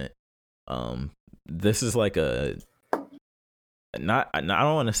mention it. This is like I don't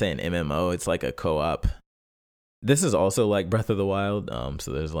want to say an MMO. It's like a co-op. This is also like Breath of the Wild.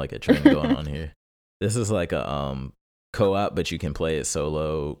 So there's like a trend going on here. This is like a co-op, but you can play a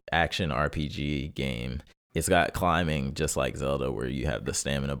solo action RPG game. It's got climbing just like Zelda, where you have the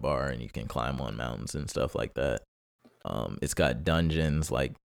stamina bar and you can climb on mountains and stuff like that. It's got dungeons,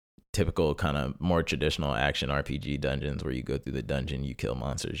 like typical kind of more traditional action RPG dungeons, where you go through the dungeon, you kill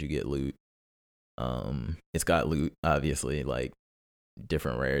monsters, you get loot. It's got loot, obviously, like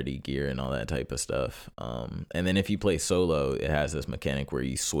different rarity gear and all that type of stuff. And then if you play solo, it has this mechanic where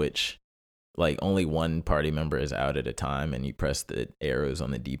you switch. Like only one party member is out at a time, and you press the arrows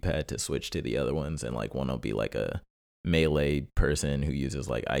on the D-pad to switch to the other ones, and like one will be like a melee person who uses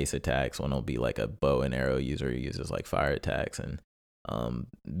like ice attacks, one will be like a bow and arrow user who uses like fire attacks, and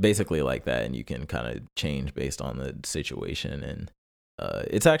basically like that, and you can kind of change based on the situation, and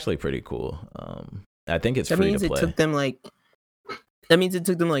it's actually pretty cool. I think it's free to play. That means it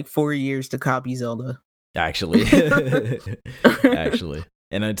took them like 4 years to copy Zelda. Actually.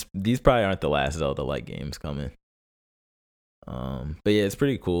 And these probably aren't the last Zelda-like games coming. But yeah, it's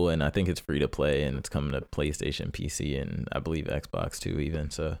pretty cool, and I think it's free to play, and it's coming to PlayStation, PC, and I believe Xbox too, even.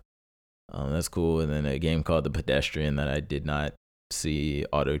 So that's cool. And then a game called The Pedestrian that I did not see,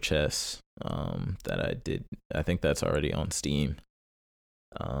 Auto Chess, that I did. I think that's already on Steam.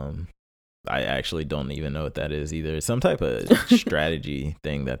 I actually don't even know what that is either. It's some type of strategy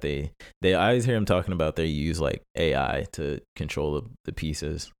thing that they I always hear them talking about. They use like AI to control the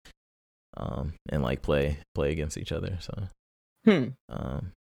pieces, and like play against each other. So,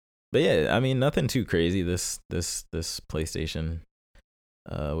 but yeah, I mean, nothing too crazy. This PlayStation,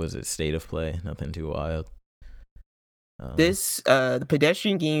 was it State of Play? Nothing too wild. The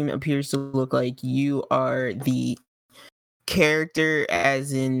Pedestrian game appears to look like you are the character,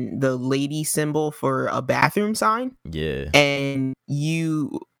 as in the lady symbol for a bathroom sign. Yeah. And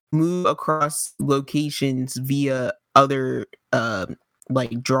you move across locations via other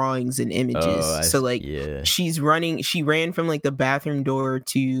like drawings and images. She ran from like the bathroom door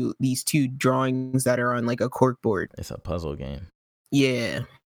to these 2 drawings that are on like a corkboard. It's a puzzle game. Yeah.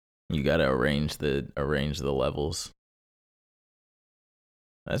 You gotta arrange the levels.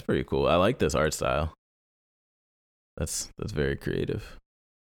 That's pretty cool. I like this art style. That's very creative.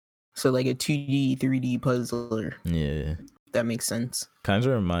 So like a 2D, 3D puzzler. Yeah. That makes sense. Kind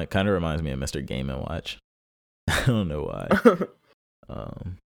of reminds me of Mr. Game & Watch. I don't know why.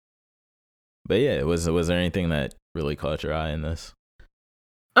 But yeah, was there anything that really caught your eye in this?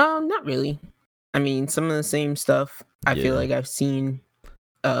 Not really. I mean, some of the same stuff I feel like I've seen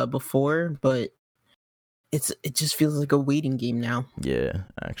before, but it just feels like a waiting game now. Yeah,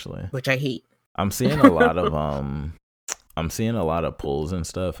 actually. Which I hate. I'm seeing a lot of polls and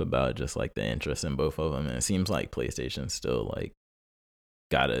stuff about just like the interest in both of them, and it seems like PlayStation still like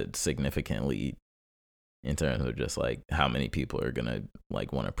got a significant lead in terms of just like how many people are gonna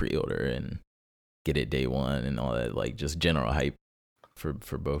like want to pre-order and get it day one and all that, like just general hype for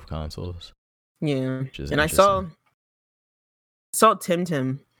both consoles. Yeah, and I saw saw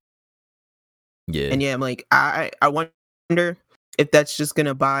Tim. Yeah. And yeah, I'm like, I wonder if that's just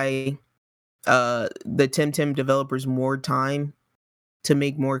gonna buy the Tim developers more time to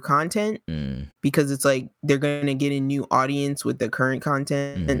make more content, because it's like they're gonna get a new audience with the current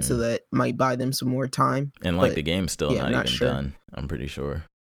content, so that might buy them some more time. And like, the game's still not even done, I'm pretty sure.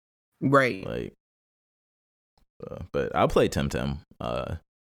 Right. Like, but I'll play Tim. I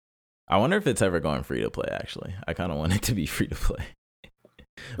wonder if it's ever going free to play. Actually, I kind of want it to be free to play.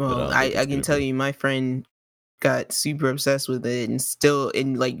 Well, I can tell you, my friend got super obsessed with it,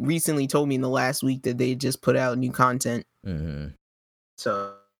 and like recently told me in the last week that they just put out new content.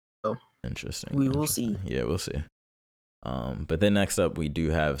 So interesting. We will see. Yeah, we'll see. But then next up, we do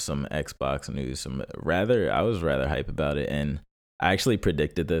have some Xbox news. I was rather hype about it, and I actually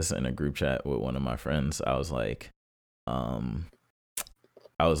predicted this in a group chat with one of my friends. I was like,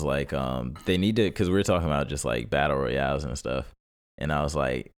 they need to, because we were talking about just like battle royales and stuff, and I was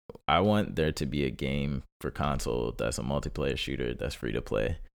like, I want there to be a game for console that's a multiplayer shooter that's free to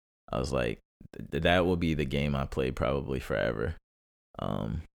play. I was like, that will be the game I play probably forever.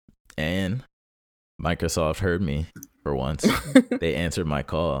 And Microsoft heard me for once. They answered my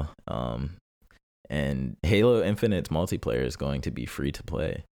call. And Halo Infinite's multiplayer is going to be free to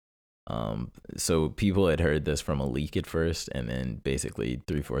play. So people had heard this from a leak at first, and then basically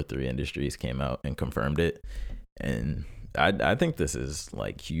 343 Industries came out and confirmed it. And I think this is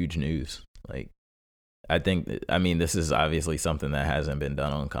like huge news. Like, I mean, this is obviously something that hasn't been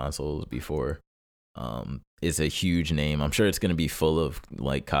done on consoles before. It's a huge name. I'm sure it's going to be full of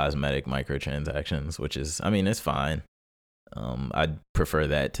like cosmetic microtransactions, which is, I mean, it's fine. I'd prefer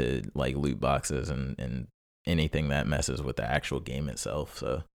that to like loot boxes and anything that messes with the actual game itself.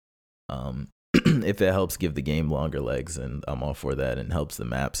 So, if it helps give the game longer legs, and I'm all for that, and helps the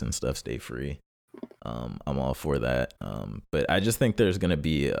maps and stuff stay free, I'm all for that. But I just think there's gonna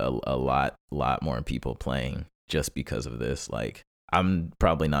be a lot more people playing just because of this. Like, I'm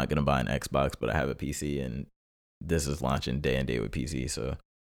probably not gonna buy an Xbox, but I have a PC, and this is launching day and date with PC. So,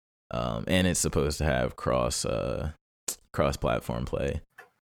 and it's supposed to have cross platform play.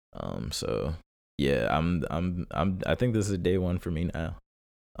 So yeah, I think this is day one for me now.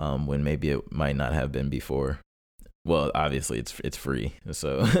 When maybe it might not have been before. Well, obviously it's free,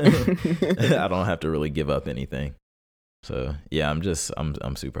 so I don't have to really give up anything. So yeah,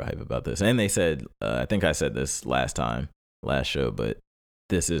 I'm super hype about this. And they said, I think I said this last show, but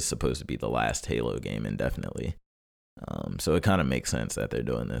this is supposed to be the last Halo game indefinitely. So it kind of makes sense that they're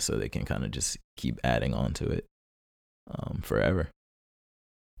doing this, so they can kind of just keep adding on to it forever.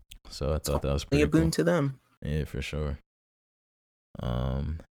 So I thought that was pretty cool. A boon to them. Yeah, for sure.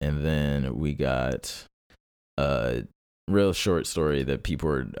 And then we got a real short story that people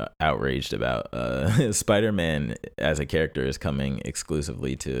were outraged about. Spider-Man as a character is coming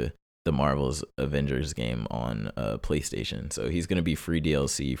exclusively to the Marvel's Avengers game on PlayStation. So he's going to be free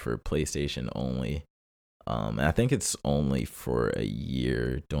DLC for PlayStation only. And I think it's only for a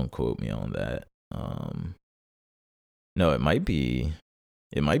year. Don't quote me on that. No, it might be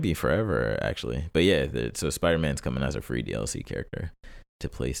forever, actually. But yeah, so Spider-Man's coming as a free DLC character to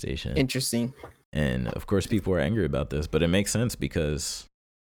PlayStation. Interesting. And of course, people are angry about this, but it makes sense because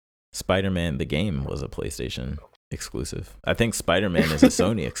Spider-Man, the game, was a PlayStation exclusive. I think Spider-Man is a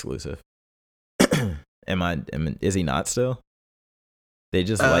Sony exclusive. Is he not still? They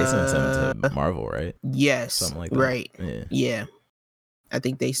just licensed him to Marvel, right? Yes. Something like that. Right. Yeah. I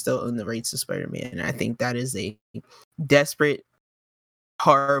think they still own the rights to Spider-Man. And I think that is a desperate,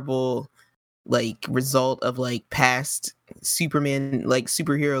 horrible like result of like past Superman like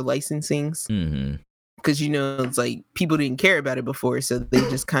superhero licensings, because it's like people didn't care about it before, so they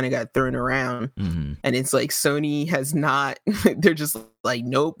just kind of got thrown around, and it's like Sony has not. They're just like,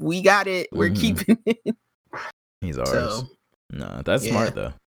 nope, we got it, we're keeping it. He's ours. So, no, that's smart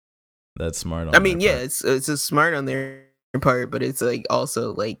though. That's smart. I mean, yeah, it's a smart on their part, but it's like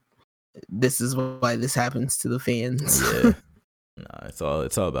also like this is why this happens to the fans. Yeah. No,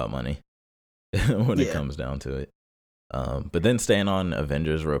 it's all about money when it comes down to it. But then staying on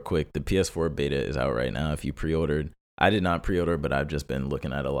Avengers real quick, the PS4 beta is out right now. If you pre-ordered, I did not pre-order, but I've just been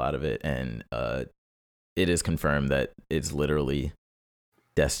looking at a lot of it, and it is confirmed that it's literally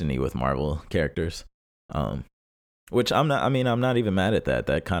Destiny with Marvel characters. Which I'm not even mad at that.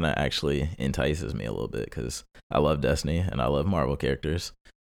 That kind of actually entices me a little bit because I love Destiny and I love Marvel characters.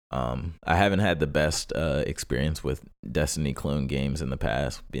 I haven't had the best experience with Destiny clone games in the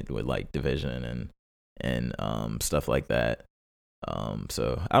past, with like Division and stuff like that.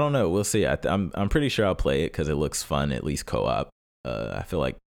 So I don't know. We'll see. I'm pretty sure I'll play it because it looks fun, at least co-op. I feel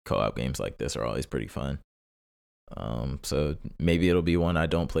like co-op games like this are always pretty fun. So maybe it'll be one I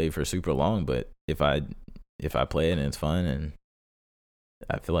don't play for super long, but if I play it and it's fun, and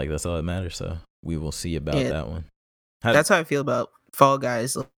I feel like that's all that matters. So we will see about that one. That's how I feel about Fall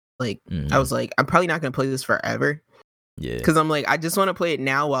Guys. Like, I was like, I'm probably not gonna play this forever. Yeah, because I'm like, I just want to play it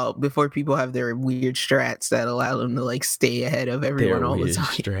now before people have their weird strats that allow them to like stay ahead of everyone all the time.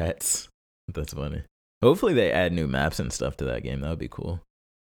 Strats. That's funny. Hopefully they add new maps and stuff to that game. That would be cool.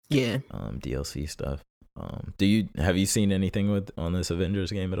 Yeah. DLC stuff. Have you seen anything on this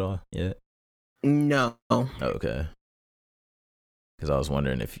Avengers game at all yet? No. Okay. Because I was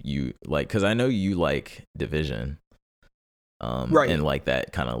wondering if you like, because I know you like Division, right, and like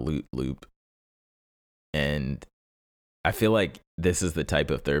that kind of loot loop, and I feel like this is the type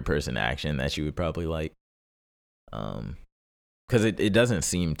of third person action that you would probably like, because it doesn't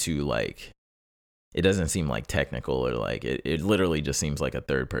seem too like. It doesn't seem like technical or like it literally just seems like a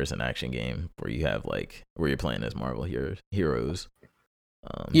third person action game where you have like where you're playing as Marvel heroes.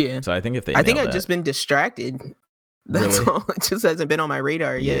 Yeah. So I think if they, I've just been distracted. That's really? All. It just hasn't been on my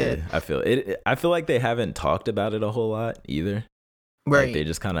radar yet. Yeah, I feel it. I feel like they haven't talked about it a whole lot either. Right. Like they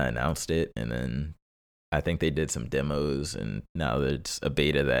just kind of announced it, and then I think they did some demos, and now there's a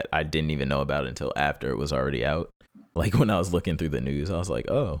beta that I didn't even know about until after it was already out. Like when I was looking through the news, I was like,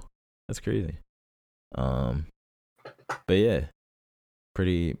 "Oh, that's crazy." But yeah,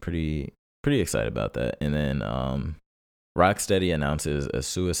 pretty excited about that. And then Rocksteady announces a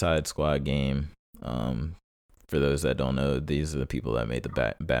Suicide Squad game. For those that don't know, these are the people that made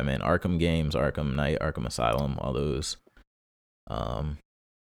the Batman Arkham games, Arkham Knight, Arkham Asylum, all those. I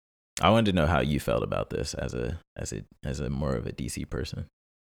wanted to know how you felt about this as a more of a DC person.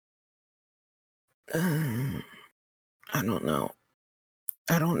 I don't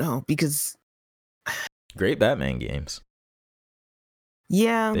know because great Batman games.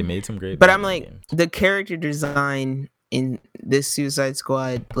 Yeah, they made some great. But Batman I'm like games. The character design in this Suicide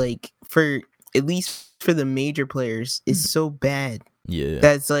Squad, like for at least for the major players, is so bad. Yeah,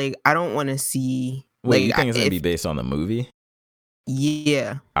 that's like I don't want to see. Wait, like, you think it's gonna be based on the movie?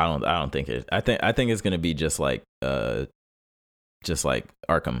 Yeah, I don't think it. I think it's gonna be just like Arkham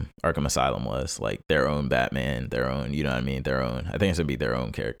Asylum was, like their own Batman, their own, you know what I mean, their own. I think it's gonna be their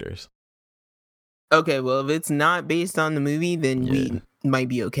own characters. Okay, well, if it's not based on the movie, then we might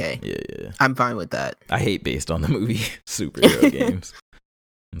be okay. Yeah. I'm fine with that. I hate based on the movie superhero games.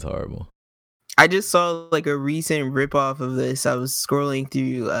 It's horrible. I just saw like a recent ripoff of this. I was scrolling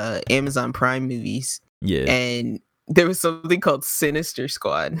through Amazon Prime movies. Yeah. And there was something called Sinister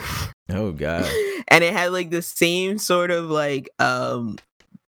Squad. Oh god. And it had like the same sort of like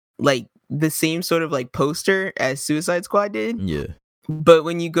poster as Suicide Squad did. Yeah. But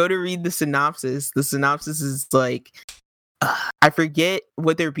when you go to read the synopsis is like I forget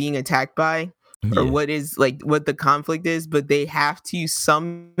what they're being attacked by or what the conflict is, but they have to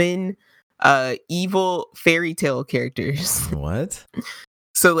summon evil fairy tale characters. What?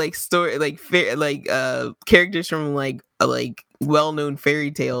 So like characters from like well-known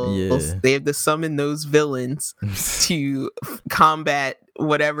fairy tales. They have to summon those villains to combat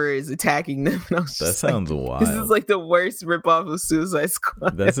whatever is attacking them. And I was that sounds wild. This is like the worst ripoff of Suicide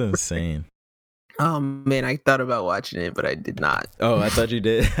Squad. That's ever. Insane. Oh man, I thought about watching it, but I did not. Oh, I thought you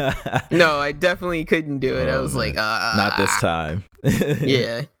did. No, I definitely couldn't do it. I was man. Not this time.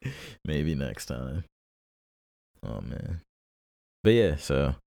 Yeah. Maybe next time. Oh man. But yeah,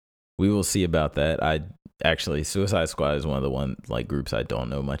 so we will see about that. Suicide Squad is one of the groups I don't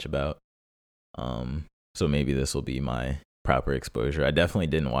know much about. So maybe this will be my proper exposure. I definitely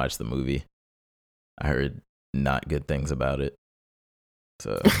didn't watch the movie. I heard not good things about it.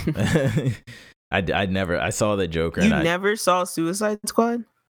 So I saw the Joker. You never saw Suicide Squad?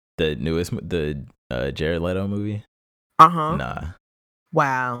 The newest, the Jared Leto movie? Uh-huh. Nah.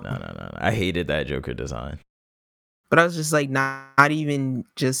 Wow. No. I hated that Joker design. But I was just like, not even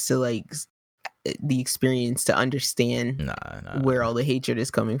just to like the experience to understand where all the hatred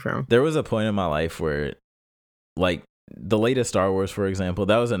is coming from. There was a point in my life where, like, the latest Star Wars, for example,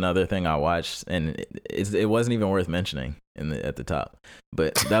 that was another thing I watched, and it wasn't even worth mentioning at the top.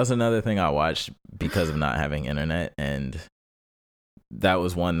 But that was another thing I watched because of not having internet, and that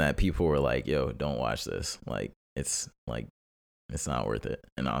was one that people were like, "Yo, don't watch this. Like, it's not worth it."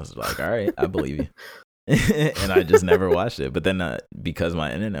 And I was like, "All right, I believe you." And I just never watched it. But then because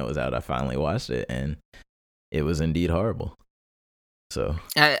my internet was out, I finally watched it, and it was indeed horrible. So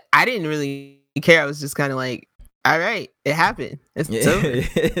I didn't really care. I was just kind of like, all right, it happened. It's over.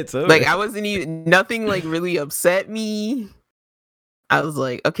 It's over. Like I wasn't even, nothing like really upset me. I was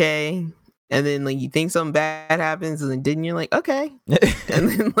like, okay, and then like you think something bad happens, and then you're like, okay, and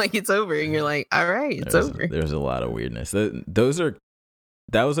then like it's over, and you're like, all right, it's over. There's a lot of weirdness. That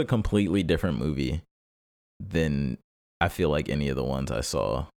was a completely different movie than I feel like any of the ones I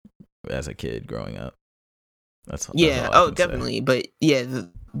saw as a kid growing up. That's definitely. Say. But yeah,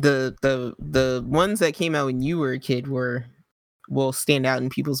 the ones that came out when you were a kid will stand out in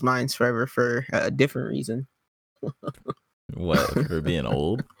people's minds forever for a different reason. What, for being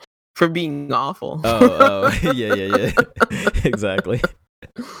old? For being awful. Oh, yeah. Exactly.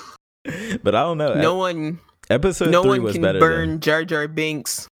 But I don't know. Episode 3 was better. No one can burn Jar Jar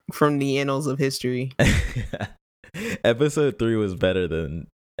Binks from the annals of history. Episode 3 was better than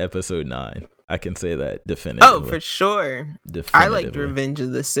episode 9. I can say that definitively. Oh, for sure. I liked Revenge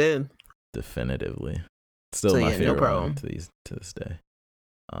of the Sith. Definitively. Still my favorite one to this day.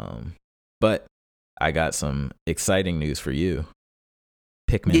 But I got some exciting news for you.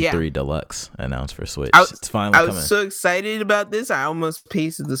 Pikmin 3 Deluxe announced for Switch. It's finally coming. I was so excited about this, I almost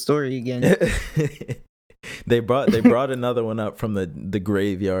pasted the story again. They brought another one up from the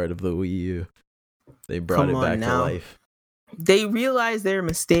graveyard of the Wii U. They brought it back to life. They realized their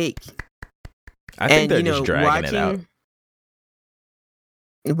mistake. I think they're just dragging it out.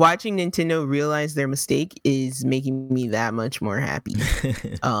 Watching Nintendo realize their mistake is making me that much more happy.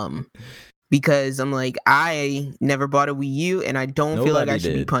 Because I'm like, I never bought a Wii U, and I don't feel like I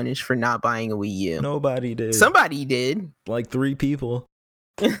should be punished for not buying a Wii U. Nobody did. Somebody did. Like 3 people.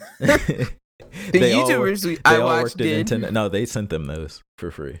 The YouTubers I watched did. Nintendo. No, they sent them those for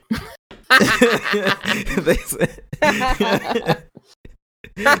free. They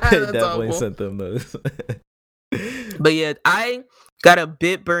definitely sent them those. But yeah, I got a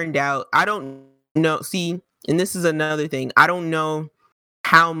bit burned out. I don't know. See, and this is another thing. I don't know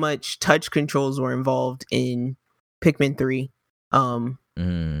how much touch controls were involved in Pikmin 3.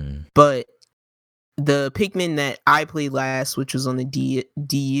 But the Pikmin that I played last, which was on the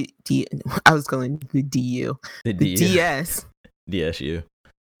I was calling the DU. The DS. DSU.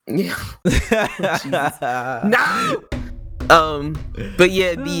 Yeah. No. But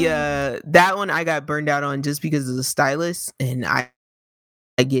yeah, that one I got burned out on just because of the stylus, and I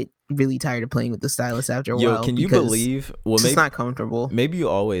get really tired of playing with the stylus after a while. Can you believe? Well, it's not comfortable. Maybe you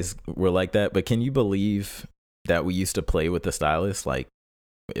always were like that, but can you believe that we used to play with the stylus like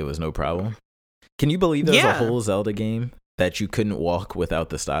it was no problem? Can you believe there's a whole Zelda game that you couldn't walk without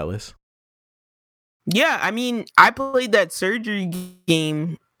the stylus? Yeah, I mean, I played that surgery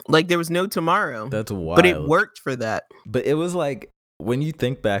game like there was no tomorrow. That's wild. But it worked for that. But it was like, when you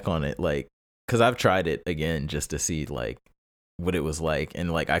think back on it, like, because I've tried it again just to see like what it was like,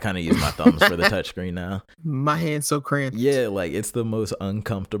 and like I kind of use my thumbs for the touchscreen now. My hand's so cramped. Yeah, like it's the most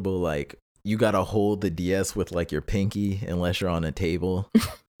uncomfortable. Like you gotta hold the DS with like your pinky unless you're on a table.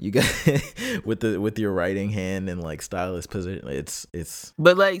 You got with your writing hand and like stylus position. It's.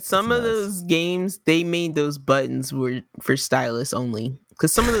 But like some of those games, they made those buttons were for stylus only,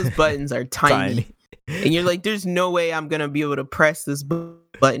 because some of those buttons are tiny. And you're like, there's no way I'm gonna be able to press this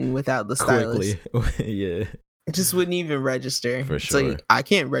button without the stylus. Quickly. Yeah. It just wouldn't even register. For sure. It's like, I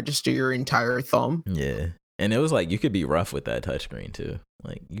can't register your entire thumb. Yeah. And it was like, you could be rough with that touchscreen too.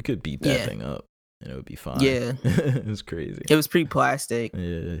 Like, you could beat that thing up and it would be fine. Yeah. It was crazy. It was pretty plastic.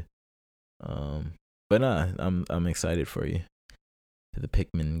 Yeah. But nah, I'm excited for you. To the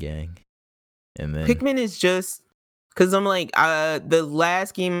Pikmin gang. And then Pikmin is just, because I'm like, the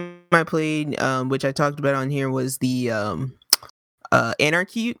last game I played, which I talked about on here, was the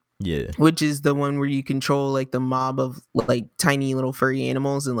Anarchy. Yeah. Which is the one where you control like the mob of like tiny little furry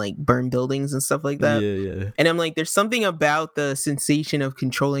animals and like burn buildings and stuff like that. Yeah. And I'm like, there's something about the sensation of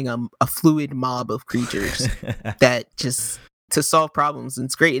controlling a fluid mob of creatures that just to solve problems. And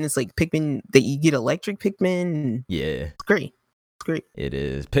it's great. And it's like Pikmin that you get electric Pikmin. Yeah. It's great. It's great. It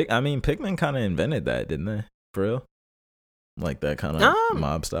is. Pikmin kind of invented that, didn't they? For real? Like that kind of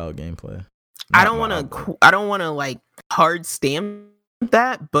mob style gameplay. I don't want to like hard stamp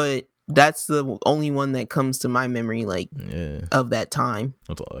that, but that's the only one that comes to my memory, like of that time.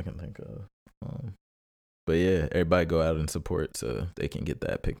 That's all I can think of. But yeah, everybody go out and support so they can get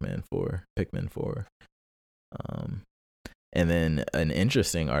that Pikmin 4. And then an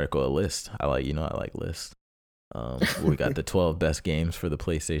interesting article, a list. I like lists. We got the 12 best games for the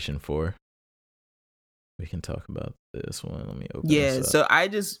PlayStation 4. We can talk about this one. Let me open this up. So I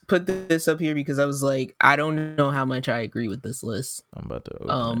just put this up here because I was like, I don't know how much I agree with this list. I'm about to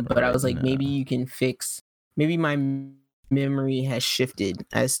open but I was like, maybe you can maybe my memory has shifted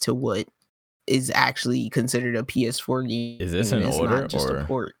as to what is actually considered a PS4 game. Is this in order or a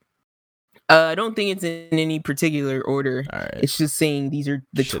port? I don't think it's in any particular order. All right. It's just saying these are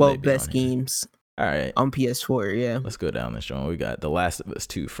the 12 best games. All right. On PS4, yeah. Let's go down this joint. We got The Last of Us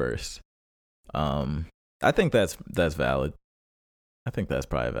 2 first. I think that's valid. I think that's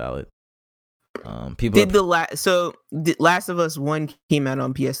probably valid. People did Last of Us 1 came out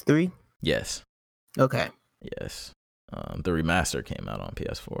on PS3? Yes. Okay. Yes. The remaster came out on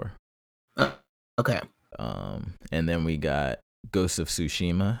PS4. Okay. And then we got Ghost of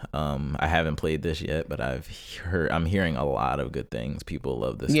Tsushima. I haven't played this yet, but I'm hearing a lot of good things. People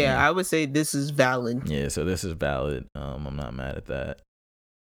love this game. I would say this is valid. Yeah, so this is valid. I'm not mad at that.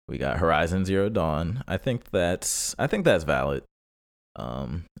 We got Horizon Zero Dawn. I think that's valid.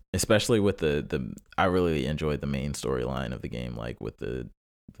 Especially with the I really enjoyed the main storyline of the game, like with the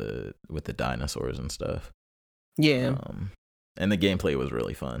dinosaurs and stuff. Yeah. And the gameplay was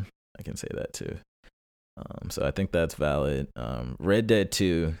really fun. I can say that too. So I think that's valid. Red Dead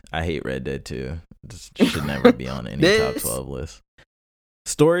 2. I hate Red Dead 2. This should never be on any top 12 list.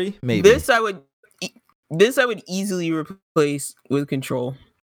 Story, maybe. This I would easily replace with Control.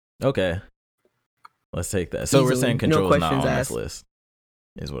 Okay. Let's take that. So we're saying Control is not on this list.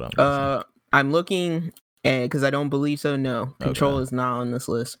 Is what I'm guessing. I'm looking, and because I don't believe so, no. Control is not on this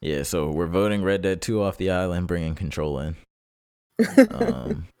list. Yeah, so we're voting Red Dead 2 off the island, bringing Control in.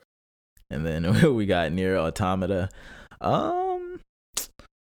 And then we got Nier Automata. I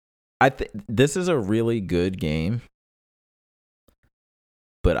think this is a really good game,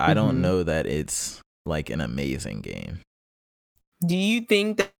 but I don't know that it's like an amazing game. Do you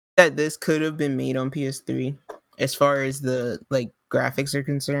think that this could have been made on PS3 as far as the like graphics are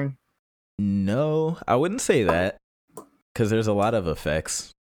concerned? No, I wouldn't say that, because there's a lot of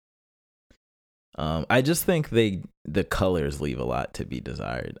effects. I just think the colors leave a lot to be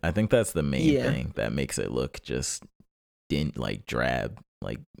desired. I think that's the main thing that makes it look just like drab,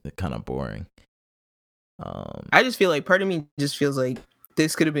 like kind of boring. I just feel like part of me just feels like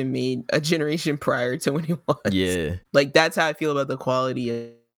this could have been made a generation prior to when it was. Yeah, like that's how I feel about the quality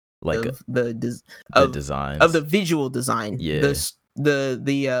of the design of the visual design. Yeah.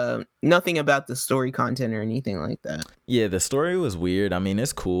 The nothing about the story content or anything like that. Yeah, the story was weird. I mean,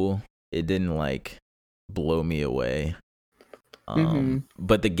 it's cool. It didn't like blow me away.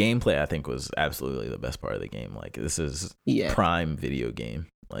 But the gameplay I think was absolutely the best part of the game. Like this is prime video game.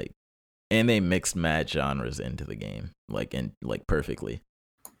 Like, and they mixed mad genres into the game, like perfectly,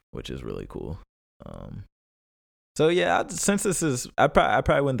 which is really cool. So yeah, since this is, I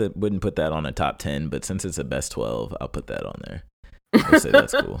probably wouldn't put that on a top 10, but since it's a best 12, I'll put that on there. I'll say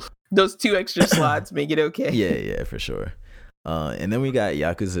that's cool. Those 2 extra slots make it okay. Yeah, for sure. And then we got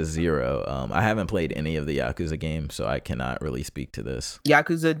Yakuza 0. I haven't played any of the Yakuza games, so I cannot really speak to this.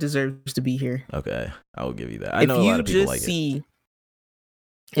 Yakuza deserves to be here. Okay, I will give you that. I know a lot of people like it.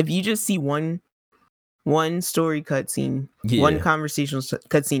 If you just see one story cutscene, one conversational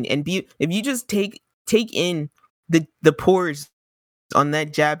cutscene, and if you just take in the pores on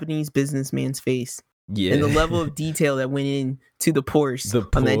that Japanese businessman's face, and the level of detail that went into the pores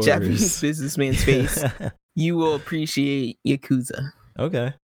on that Japanese businessman's face, you will appreciate Yakuza.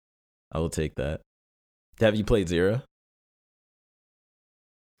 Okay, I will take that. Have you played 0?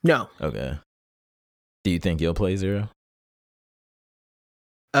 No. Okay. Do you think you'll play 0?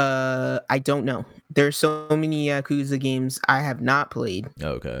 I don't know. There's so many Yakuza games I have not played.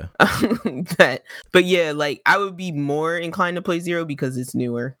 Okay. But yeah, like I would be more inclined to play 0 because it's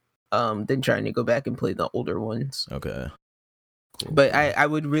newer, than trying to go back and play the older ones. Okay. Cool. But I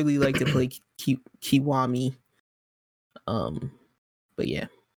would really like to play Kiwami. But yeah.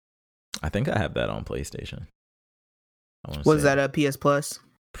 I think I have that on PlayStation. Was that a PS Plus?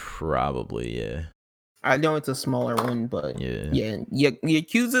 Probably, yeah. I know it's a smaller one, but yeah.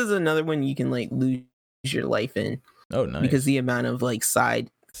 Yakuza is another one you can like lose your life in. Oh, nice! Because the amount of like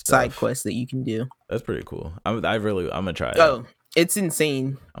side quests that you can do. That's pretty cool. I'm gonna try it. Oh, it's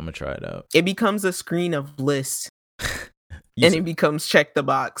insane. I'm gonna try it out. It becomes a screen of lists, and it becomes check the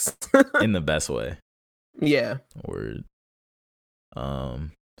box in the best way. Yeah. Word.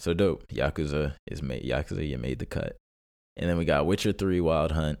 So dope. Yakuza you made the cut. And then we got Witcher 3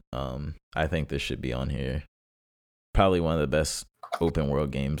 Wild Hunt. I think this should be on here. Probably one of the best open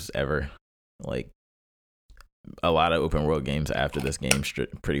world games ever. Like, a lot of open world games after this game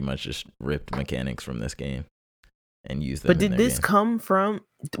pretty much just ripped mechanics from this game and used them. But did this come from?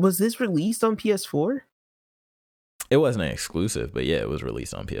 Was this released on PS4? It wasn't an exclusive, but yeah, it was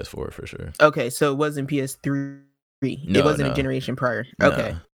released on PS4 for sure. Okay, so it wasn't PS3. It wasn't a generation prior.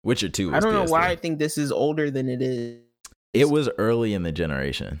 Okay. Witcher 2 was I don't know PS3. why I think this is older than it is. It was early in the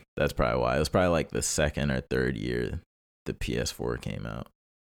generation. That's probably why. It was probably like the second or third year the PS4 came out.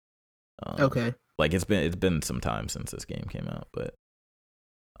 Okay. Like it's been some time since this game came out, but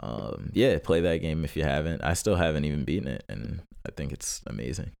yeah, play that game if you haven't. I still haven't even beaten it, and I think it's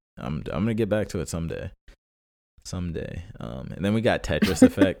amazing. I'm gonna get back to it someday. And then we got Tetris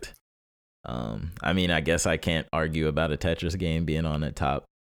Effect. I mean, I guess I can't argue about a Tetris game being on a top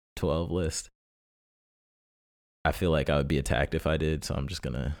 12 list. I feel like I would be attacked if I did, so I'm just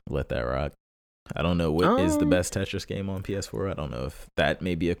gonna let that rock. I don't know what is the best Tetris game on PS4. I don't know if that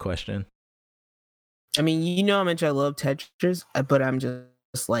may be a question. I mean, you know how much I love Tetris, but I'm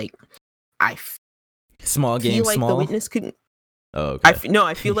just like, small game, like small. The Witness could. Oh, okay.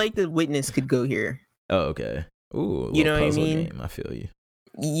 I feel like The Witness could go here. Oh, okay. Ooh, you know what I mean? Game. I feel you.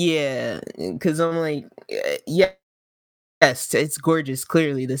 Yeah, because I'm like, yeah. Yes, it's gorgeous.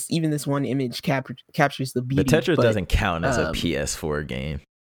 Clearly, this one image captures the beauty. But Tetris doesn't count as a PS4 game,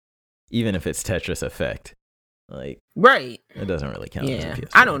 even if it's Tetris Effect. Like, right? It doesn't really count. Yeah, as a PS4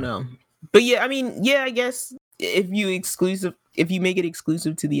 I don't know, but yeah, I mean, yeah, I guess if you make it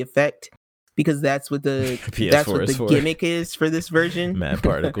exclusive to the Effect, because that's what the gimmick is for this version. Mad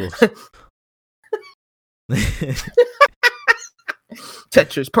particles.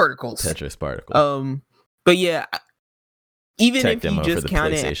 Tetris particles. But yeah. Even if you just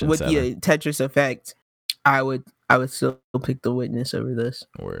count it with the Tetris Effect, I would still pick The Witness over this.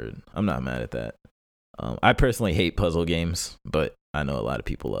 Word. I'm not mad at that. I personally hate puzzle games, but I know a lot of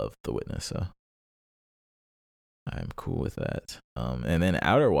people love The Witness, so I'm cool with that. And then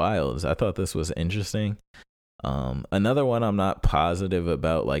Outer Wilds, I thought this was interesting. Another one I'm not positive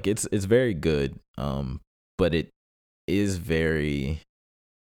about. Like it's very good, but it is very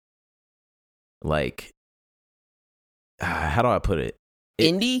like. How do I put it?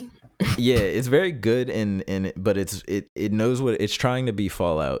 Indie? Yeah, it's very good but it knows what it's trying to be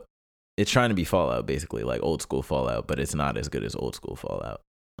Fallout. It's trying to be Fallout basically, like old school Fallout, but it's not as good as old school Fallout.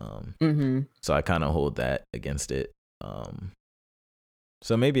 So I kind of hold that against it.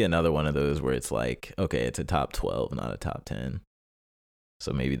 So maybe another one of those where it's like, okay, it's a top 12, not a top 10.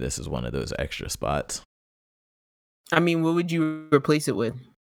 So maybe this is one of those extra spots. I mean, what would you replace it with?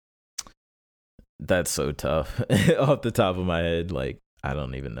 That's so tough. Off the top of my head, like I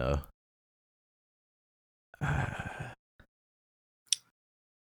don't even know.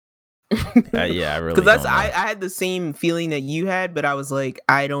 Yeah, I really. Because I had the same feeling that you had, but I was like,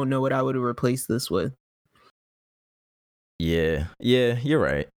 I don't know what I would have replaced this with. Yeah, you're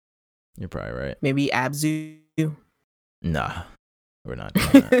right. You're probably right. Maybe Abzu. Nah, we're not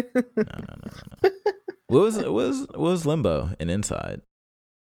doing that. No. What was Limbo and Inside?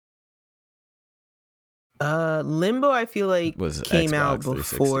 Limbo, I feel like came Xbox out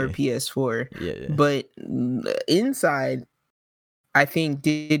before 360. PS4. Yeah. But Inside, I think,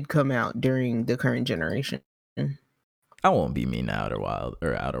 did come out during the current generation. I won't be mean to Outer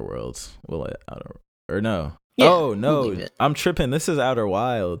Worlds. Will it no? Yeah, oh no, I'm tripping. This is Outer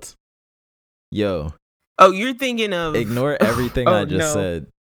Wilds. Yo. Oh, you're thinking of. Ignore everything I just said.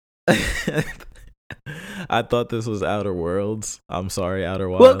 I thought this was Outer Worlds. I'm sorry, Outer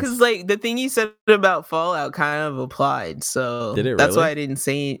Wilds. Well, because like the thing you said about Fallout kind of applied, so did it that's really? why I didn't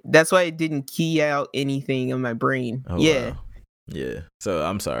say. That's why it didn't key out anything in my brain. Oh, yeah, wow. Yeah. So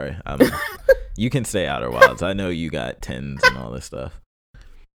I'm sorry. You can say Outer Wilds. I know you got tens and all this stuff.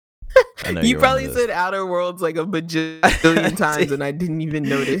 You probably said Outer Worlds like a bajillion times, and I didn't even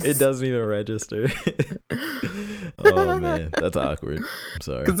notice. It doesn't even register. Oh man, that's awkward. I'm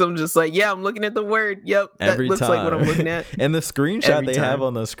sorry. Because I'm just like, yeah, I'm looking at the word. Yep, that looks like what I'm looking at. And the screenshot they have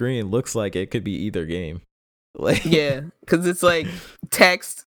on the screen looks like it could be either game. Like, yeah, because it's like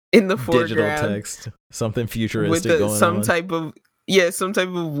text in the foreground, digital text, something futuristic going some on. type of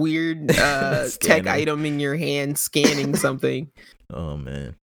weird tech item in your hand scanning something. Oh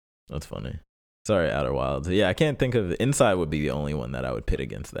man, that's funny. Sorry, Outer Wilds. Yeah, I can't think of. Inside would be the only one that I would pit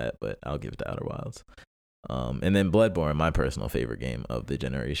against that, but I'll give it to Outer Wilds. And then Bloodborne, my personal favorite game of the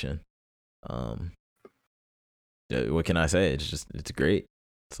generation. What can I say? It's great.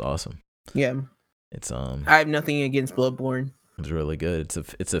 It's awesome. Yeah. It's I have nothing against Bloodborne. It's really good.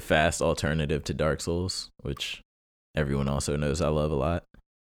 It's a fast alternative to Dark Souls, which everyone also knows I love a lot.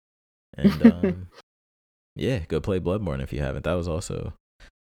 And yeah, go play Bloodborne if you haven't. That was also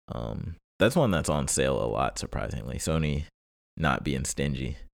that's one that's on sale a lot, surprisingly. Sony not being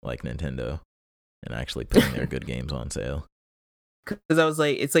stingy like Nintendo and actually putting their good games on sale. Because I was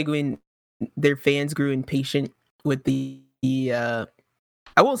like, it's like when their fans grew impatient with the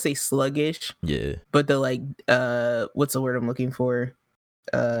I won't say sluggish, yeah, but the like what's the word I'm looking for?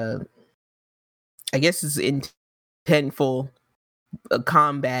 I guess it's intentful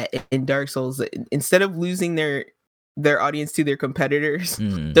combat in Dark Souls. Instead of losing their their audience to their competitors.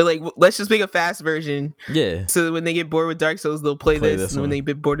 They're like, let's just make a fast version. Yeah. So that when they get bored with Dark Souls, they'll play this, and when they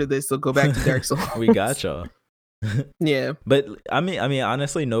get bored of this, they'll go back to Dark Souls. We got y'all. Yeah. But I mean,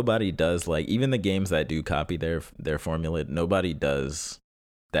 honestly, nobody does, like, even the games that do copy their formula, nobody does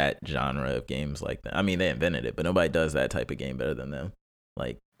that genre of games like that. I mean, they invented it, but nobody does that type of game better than them.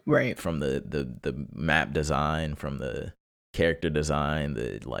 Like, right, from the map design, from the character design,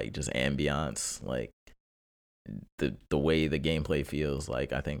 the like just ambiance, like the way the gameplay feels.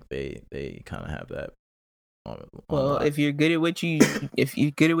 Like, I think they kind of have that on if you're good at what you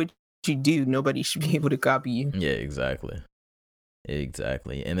do, nobody should be able to copy you. Yeah, exactly.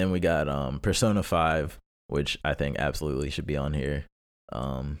 And then we got Persona 5, which I think absolutely should be on here.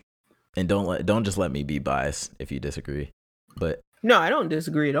 And don't just let me be biased if you disagree. But no, I don't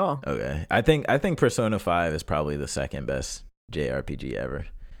disagree at all. Okay. I think Persona 5 is probably the second best JRPG ever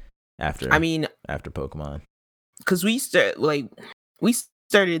after Pokemon. Cuz we started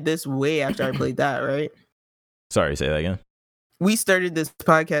this way after I played that, right? Sorry, say that again. We started this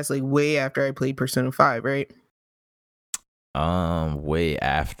podcast like way after I played Persona 5, right? Way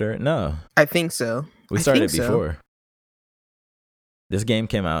after? No. I think so. We started before. This game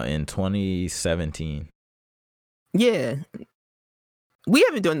came out in 2017. Yeah. We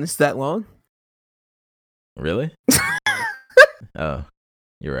haven't done this that long. Really? Oh,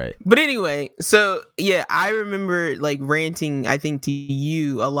 you're right. But anyway, so yeah, I remember like ranting, I think, to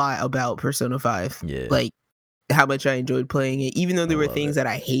you a lot about Persona 5. Yeah. Like how much I enjoyed playing it. Even though there were things that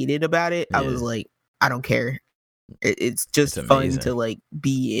I hated about it, I was like, I don't care. It's just fun to like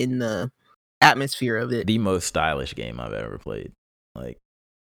be in the atmosphere of it. The most stylish game I've ever played. Like,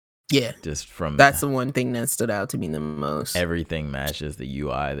 yeah, just from that's the one thing that stood out to me the most. Everything matches the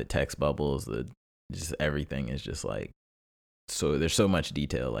UI, the text bubbles, just everything is just like, so there's so much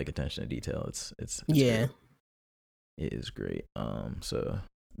detail, like attention to detail. It's yeah, great. It is great. So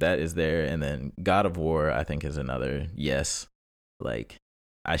that is there, and then God of War I think is another yes. Like,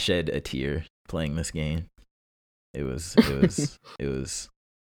 I shed a tear playing this game. It was it was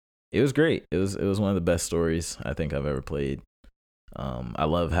great. It was one of the best stories I think I've ever played. I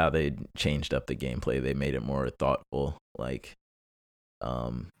love how they changed up the gameplay. They made it more thoughtful, like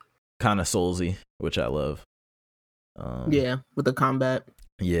kind of Soulsy, which I love. Yeah, with the combat.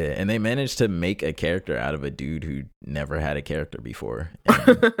 Yeah, and they managed to make a character out of a dude who never had a character before.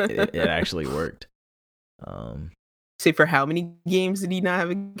 And it actually worked. Say, for how many games did he not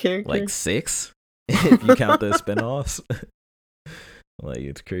have a character? Like 6, if you count the spinoffs. Like,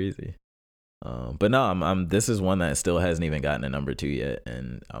 it's crazy. But no, I'm this is one that still hasn't even gotten a number 2 yet,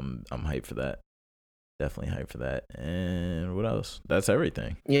 and I'm hyped for that. Definitely hyped for that. And what else? That's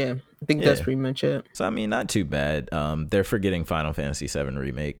everything. Yeah, I think that's pretty much it. So I mean, not too bad. They're forgetting Final Fantasy VII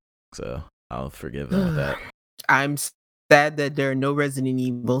Remake, so I'll forgive them that. I'm sad that there are no Resident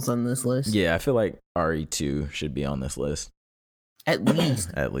Evils on this list. Yeah, I feel like RE2 should be on this list. At least.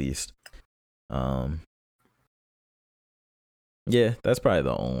 At least. Yeah, that's probably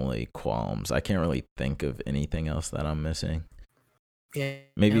the only qualms. I can't really think of anything else that I'm missing. Yeah.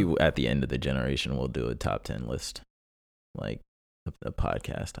 Maybe at the end of the generation, we'll do a top 10 list, like a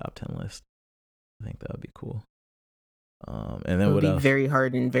podcast top 10 list. I think that would be cool. And then it would what else? Be very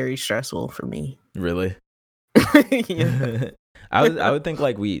hard and very stressful for me. Really? Yeah. I would think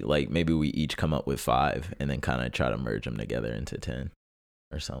maybe we each come up with 5 and then kind of try to merge them together into 10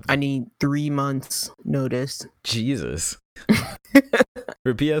 or something. I need 3 months notice. Jesus.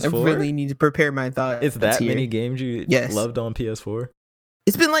 For PS4? I really need to prepare my thoughts. It's that many games you loved on PS4?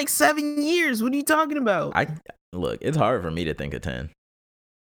 It's been like 7 years. What are you talking about? Look, it's hard for me to think of 10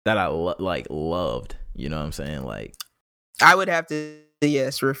 that I loved. You know what I'm saying? Like, I would have to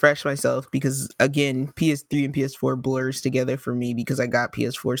refresh myself, because again, PS3 and PS4 blurs together for me because I got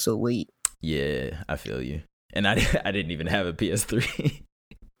PS4 so late. Yeah, I feel you. And I didn't even have a PS3.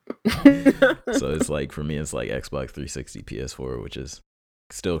 So it's like, for me, it's like Xbox 360, PS4, which is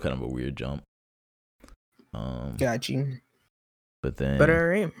still kind of a weird jump. Got you. But then, all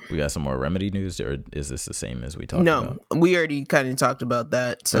right, we got some more Remedy news, or is this the same as we talked about? No, we already kind of talked about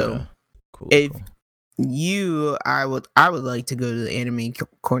that. So okay. Cool. I would like to go to the anime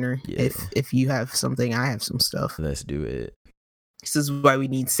corner. Yeah. If you have something, I have some stuff. Let's do it. This is why we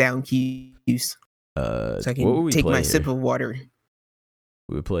need sound cues. So I can take my sip of water.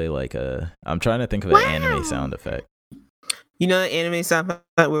 We would play like I'm trying to think of an anime sound effect. You know the anime sound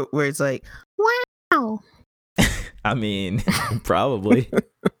effect where it's like, wow. I mean, probably.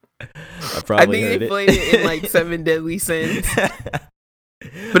 I think they played it in like 7 Deadly Sins.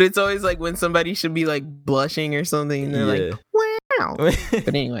 But it's always like when somebody should be like blushing or something, and they're like, wow. But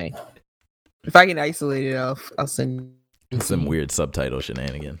anyway. If I can isolate it, I'll send some weird subtitle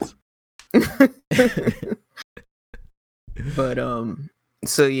shenanigans. But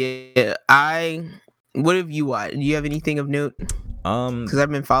so yeah, what have you watched? Do you have anything of note? Because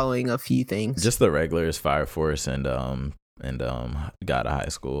I've been following a few things. Just the regulars, Fire Force and God of High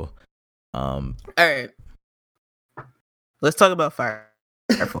School. All right, let's talk about Fire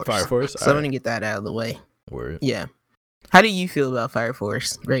Force. Fire Force. So I'm gonna get that out of the way. Word. Yeah. How do you feel about Fire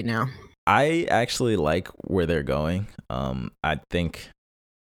Force right now? I actually like where they're going. I think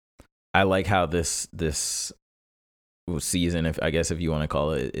I like how this season, if you want to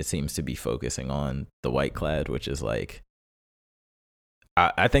call it, it seems to be focusing on the White Clad, which is like,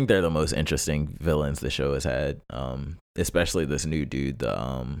 I think they're the most interesting villains the show has had. Especially this new dude, the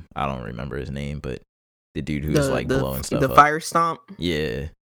I don't remember his name, but the dude who's like blowing stuff up. Fire Stomp. Yeah.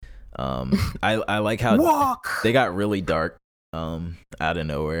 I like how they got really dark out of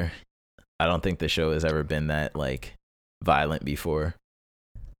nowhere. I don't think the show has ever been that like violent before.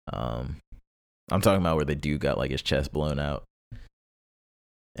 I'm talking about where the dude got like his chest blown out.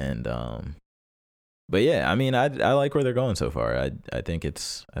 And but yeah, I mean I like where they're going so far. I think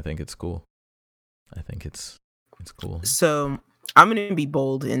it's cool. I think it's cool. So I'm gonna be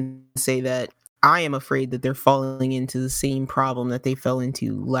bold and say that I am afraid that they're falling into the same problem that they fell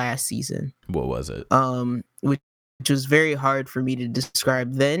into last season. What was it? Which was very hard for me to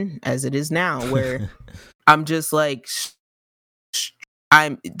describe then as it is now, where I'm just like,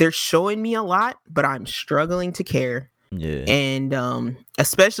 they're showing me a lot, but I'm struggling to care. Yeah. And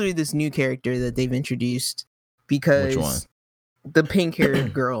especially with this new character that they've introduced, because which one? The pink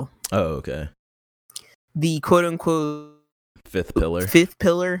haired girl. Oh, okay. The quote unquote fifth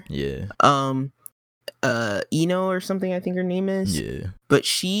pillar. Yeah. Ino or something, I think her name is. Yeah. But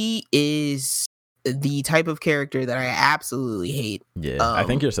she is the type of character that I absolutely hate. Yeah. I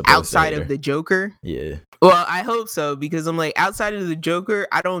think you're supposed outside to hate of the Joker. Yeah. Well, I hope so, because I'm like, outside of the Joker,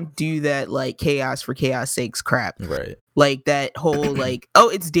 I don't do that like chaos for chaos sakes crap. Right. Like that whole like, oh,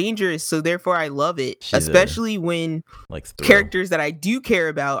 it's dangerous, so therefore I love it. Especially when like characters that I do care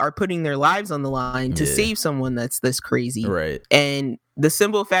about are putting their lives on the line to save someone that's this crazy. Right. And the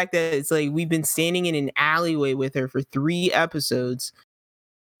simple fact that it's like we've been standing in an alleyway with her for 3 episodes,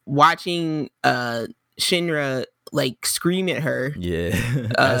 watching Shinra like scream at her. Yeah.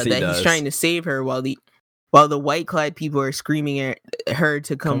 He's trying to save her while the white clad people are screaming at her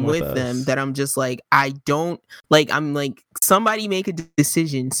to come with them, that I'm just like, I'm like, somebody make a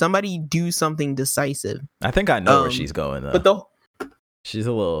decision, somebody do something decisive. I think I know where she's going though. But she's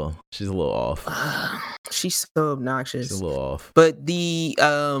a little off. She's so obnoxious. She's a little off. But the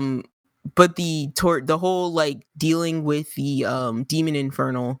whole like dealing with the Demon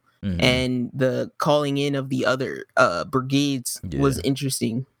Infernal and the calling in of the other brigades was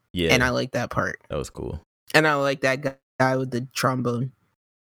interesting. Yeah. And I like that part. That was cool. And I like that guy with the trombone.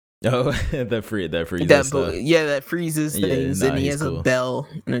 Oh, that freezes that freezes things, and he has a bell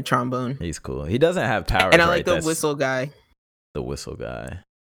and a trombone. He's cool. He doesn't have powers. And I like the whistle guy. The whistle guy.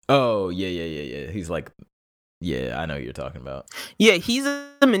 Oh, yeah. He's like, yeah, I know what you're talking about. Yeah, he's a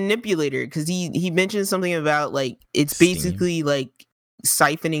manipulator, because he mentioned something about like it's Steam. Basically like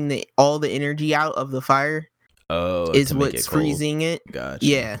siphoning all the energy out of the fire. Oh, is what's freezing it. Gotcha.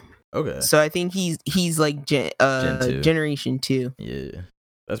 Yeah. Okay. So I think he's like generation 2. Yeah,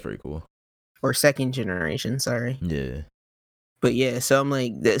 that's pretty cool. Or second generation, sorry. Yeah. But yeah, so I'm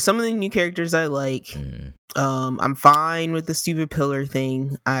like, some of the new characters I like. I'm fine with the stupid pillar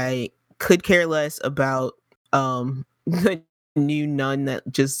thing. I could care less about the new nun that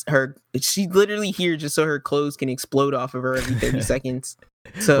she literally here just so her clothes can explode off of her every 30 seconds.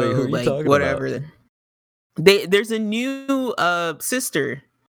 So wait, like whatever. About? There's a new sister.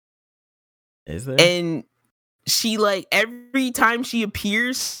 Is there? And she like every time she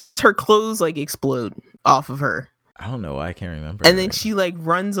appears, her clothes like explode off of her. I don't know why I can't remember. And then she like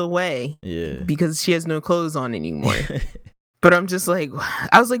runs away. Yeah. Because she has no clothes on anymore. But I'm just like,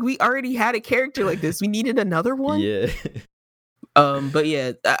 I was like, we already had a character like this. We needed another one. Yeah. But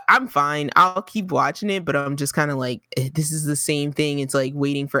yeah, I'm fine. I'll keep watching it, but I'm just kind of like, this is the same thing. It's like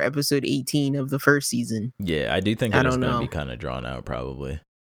waiting for episode 18 of the first season. Yeah, I do think it's going to be kind of drawn out, probably.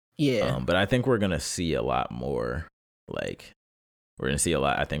 Yeah. But I think we're going to see a lot more, like, I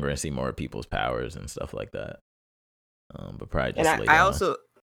think we're going to see more people's powers and stuff like that. But probably just later on.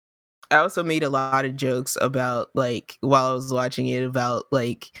 I also made a lot of jokes about, like, while I was watching it, about,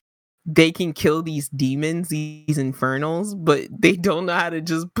 like, they can kill these demons, these infernals, but they don't know how to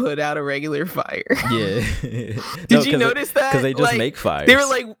just put out a regular fire. Yeah. Did you notice that? Because they just make fires. They were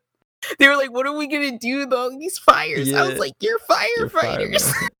like, They were like, what are we gonna do with all these fires? I was like, you're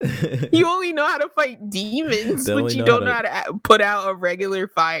firefighters. You only know how to fight demons, but you don't know how to put out a regular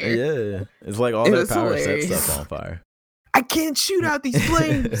fire. Yeah, it's like all their power sets stuff on fire. I can't shoot out these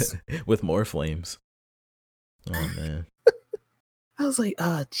flames. With more flames. Oh man. I was like,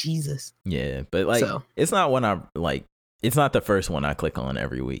 oh Jesus. Yeah, but like it's not one I like. It's not the first one I click on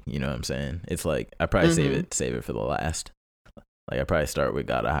every week. You know what I'm saying? It's like I probably save it for the last. Like I probably start with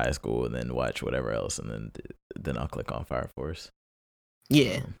God of High School and then watch whatever else, and then I'll click on Fire Force.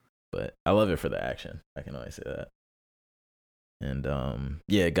 Yeah, but I love it for the action. I can only say that. And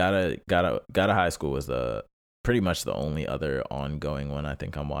yeah, God of High School was pretty much the only other ongoing one I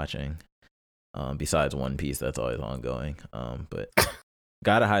think I'm watching. Besides One Piece, that's always ongoing. But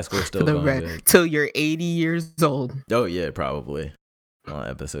God of High School is still going good. Till you're 80 years old. Oh yeah, probably on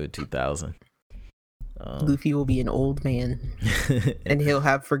episode 2000. Luffy will be an old man, and he'll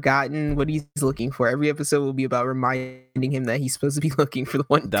have forgotten what he's looking for. Every episode will be about reminding him that he's supposed to be looking for the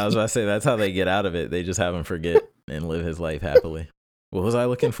One Piece. I was about to say that's how they get out of it. They just have him forget and live his life happily. What was I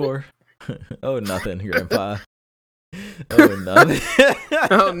looking for? Oh, nothing, Grandpa. Oh, nothing.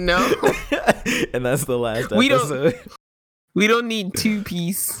 Oh no. And that's the last episode. We don't need Two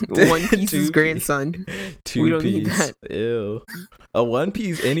Piece, One Piece's grandson. We don't need that. Ew. A One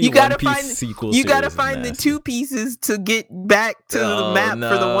Piece, One Piece sequel. You gotta find the two pieces to get back to the map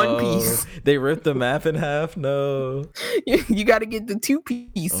for the One Piece. They ripped the map in half. No. You gotta get the two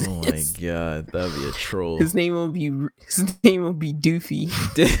pieces. Oh my god, that'd be a troll. His name will be Doofy.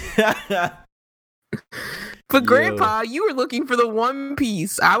 But Grandpa, you were looking for the One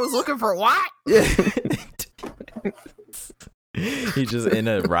Piece. I was looking for what? He's just in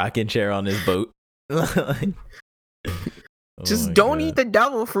a rocking chair on his boat. Just don't eat the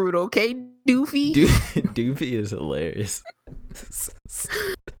devil fruit, okay, Doofy? Doofy is hilarious.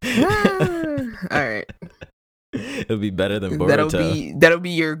 All right. It'll be better than Boruto. That'll be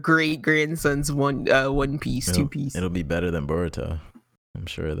your great grandson's One Piece, Two Piece. It'll be better than Boruto. I'm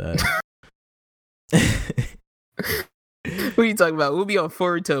sure of that. What are you talking about? We'll be on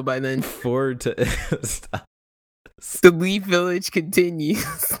Boruto by then. Stop. The Leaf Village continues.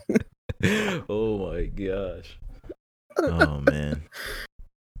 Oh my gosh. Oh man.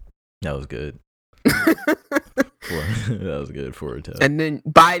 That was good. That was good for a time. And then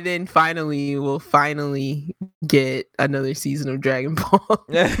by then we'll finally get another season of Dragon Ball.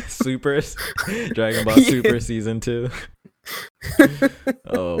 Dragon Ball Super season 2.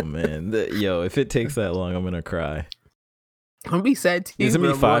 Oh man. If it takes that long, I'm gonna cry. I'm gonna be sad too. There's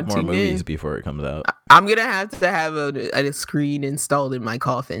gonna be 5 more movies before it comes out. I'm gonna have to have a screen installed in my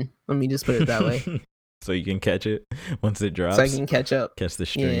coffin. Let me just put it that way. So you can catch it once it drops. So I can catch up. Catch the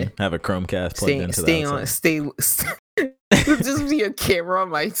stream. Yeah. Have a Chromecast plugged into that. Just be a camera on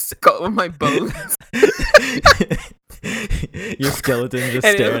my skull, on my bones. Your skeleton just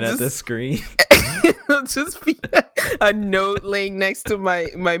staring at the screen. It'll just be a note laying next to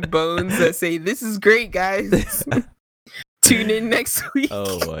my bones that say, "This is great, guys. Tune in next week."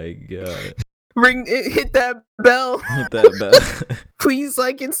 Oh my god. Hit that bell. Hit that bell. Please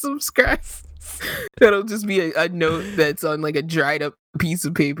like and subscribe. That'll just be a note that's on like a dried up piece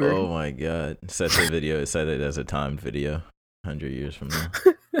of paper. Oh my god. Set it as a timed video 100 years from now.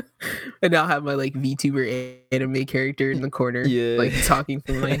 And I'll have my like VTuber anime character in the corner, like talking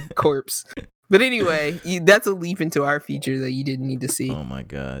from my corpse. But anyway, that's a leap into our feature that you didn't need to see. Oh my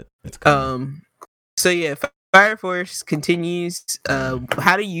god. It's coming. So yeah, Fire Force continues.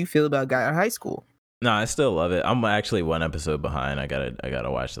 How do you feel about God of High School? No, I still love it. I'm actually 1 episode behind. I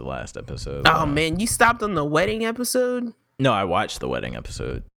gotta watch the last episode. Oh man, you stopped on the wedding episode? No, I watched the wedding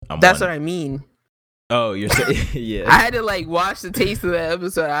episode. That's what I mean. Oh, you're saying yeah. I had to like wash the taste of that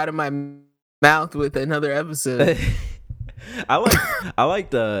episode out of my mouth with another episode. I like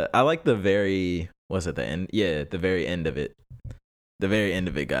the very the end? Yeah, the very end of it. The very end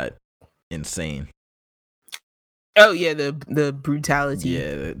of it got insane. Oh yeah, the brutality.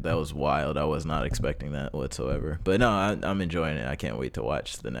 Yeah, that was wild. I was not expecting that whatsoever. But no, I'm enjoying it. I can't wait to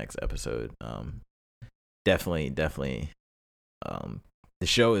watch the next episode. Definitely. The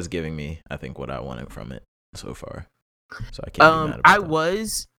show is giving me, I think, what I wanted from it so far. So I can't be mad about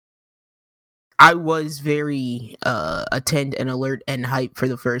that. I was very attend and alert and hype for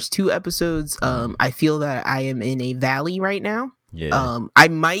the first 2 episodes. I feel that I am in a valley right now. Yeah. I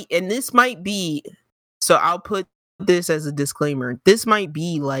might, and this might be. So I'll put this as a disclaimer. This might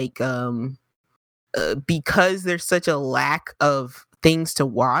be like because there's such a lack of things to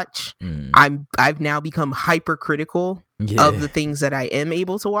watch. I've now become hypercritical of the things that I am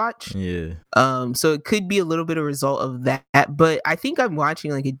able to watch. Yeah. So it could be a little bit of a result of that, but I think I'm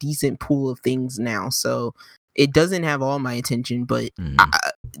watching like a decent pool of things now. So it doesn't have all my attention, but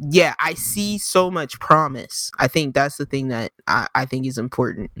I see so much promise. I think that's the thing that I think is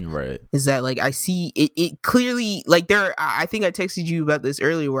important. Right. Is that like I see it clearly, like I think I texted you about this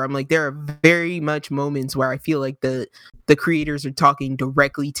earlier where I'm like, there are very much moments where I feel like the creators are talking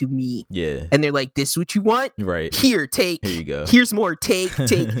directly to me. Yeah. And they're like, this is what you want? Right. Here you go. Here's more, take.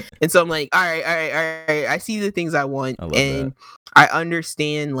 And so I'm like, all right. I see the things I want. And I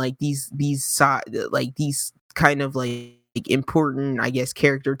understand like these kind of like important, I guess,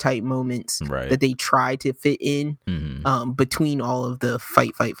 character type moments that they try to fit in between all of the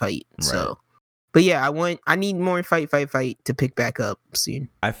fight. Right. So, but yeah, I need more fight to pick back up soon.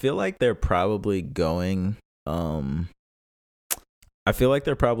 I feel like they're probably going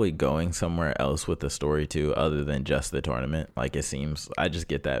somewhere else with the story too, other than just the tournament. Like it seems, I just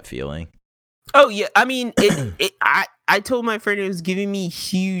get that feeling. Oh yeah, I mean, I told my friend it was giving me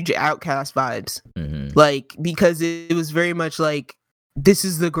huge Outcast vibes, like because it was very much like, this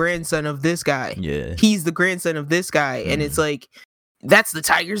is the grandson of this guy. Yeah, he's the grandson of this guy, and it's like, that's the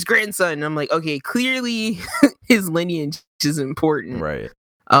Tiger's grandson. And I'm like, okay, clearly his lineage is important, right?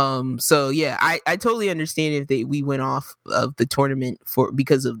 So yeah, I totally understand if we went off of the tournament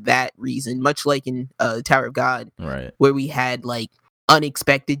because of that reason, much like in Tower of God, right, where we had like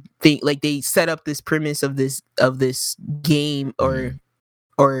unexpected thing, like they set up this premise of this game or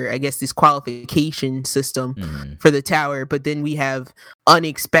I guess this qualification system for the tower, but then we have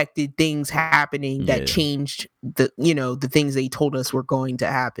unexpected things happening that changed the things they told us were going to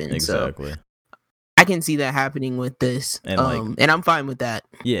happen. Exactly. So I can see that happening with this, and I'm fine with that.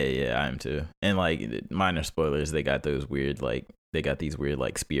 Yeah, I am too. And like, minor spoilers, they got these weird like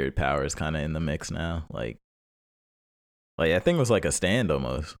spirit powers kind of in the mix now. Like that thing was like a stand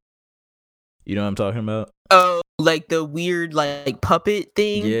almost. You know what I'm talking about? Oh, like the weird like puppet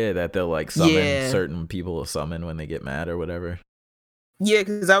thing. Yeah, that they'll like summon certain people will summon when they get mad or whatever. Yeah,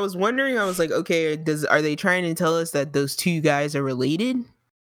 because I was wondering, I was like, okay, are they trying to tell us that those two guys are related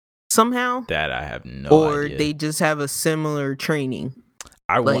somehow? That I have no idea. Or they just have a similar training.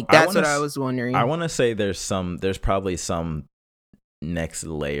 That's what I was wondering. I want to say there's probably some next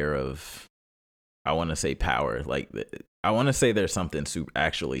layer of, I want to say, power. Like, I want to say there's something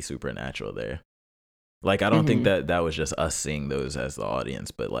actually supernatural there. Like, I don't think that was just us seeing those as the audience,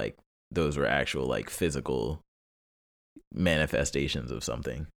 but like those were actual like physical manifestations of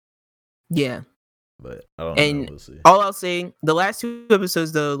something. Yeah. But I don't know. We'll see. All I'll say, the last 2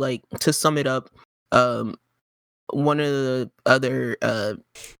 episodes though, like to sum it up, one of the other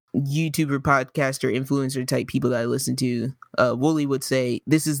YouTuber, podcaster, influencer type people that I listen to, Wooly would say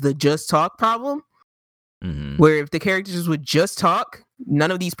this is the just talk problem. Where if the characters would just talk,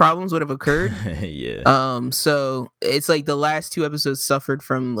 none of these problems would have occurred. Yeah. So it's like the last 2 episodes suffered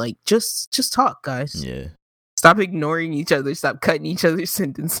from like just talk, guys. Yeah. Stop ignoring each other. Stop cutting each other's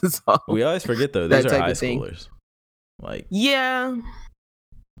sentences off. We always forget though. These are high schoolers. Like, yeah,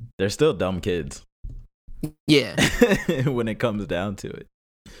 they're still dumb kids. Yeah. When it comes down to it.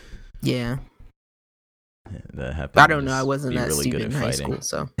 Yeah. That happens. I don't know. I wasn't that really stupid in high school,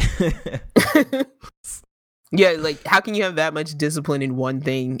 so. Yeah, like how can you have that much discipline in one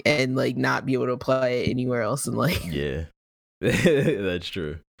thing and like not be able to apply it anywhere else in life? Yeah. That's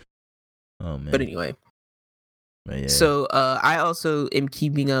true. Oh man. But anyway. Yeah. So I also am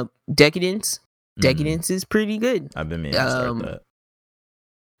keeping up Decadence. Decadence is pretty good. I've been meaning to start that.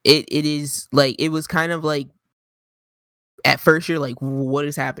 It is like, it was kind of like, at first you're like, what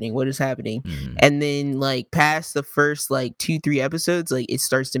is happening? And then like past the first like 2-3 episodes, like it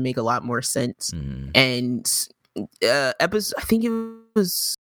starts to make a lot more sense. And episode, I think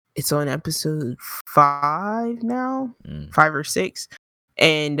it's on episode 5 now, 5 or 6.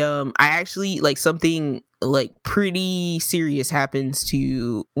 And I actually, like, something like pretty serious happens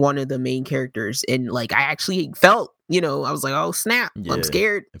to one of the main characters, and like I actually felt, I was like, oh snap, I'm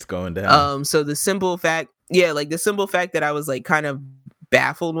scared, it's going down. So the simple fact that I was like kind of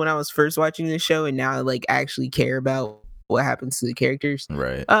baffled when I was first watching the show, and now I like actually care about what happens to the characters,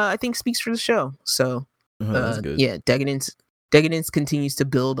 right? I think speaks for the show. So that's good. Yeah, Decadence continues to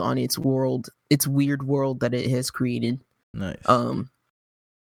build on its weird world that it has created. Nice.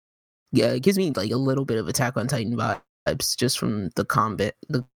 Yeah, it gives me like a little bit of Attack on Titan vibes just from the combat.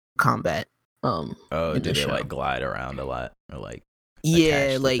 Did they like glide around a lot, or like?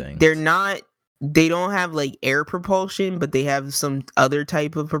 Yeah, like they don't have like air propulsion, but they have some other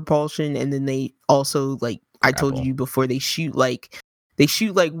type of propulsion, and then they also like I told you before, they shoot they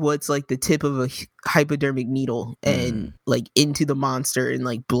shoot like what's like the tip of a hypodermic needle and like into the monster and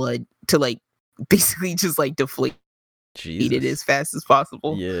like blood to like basically just like deflate it as fast as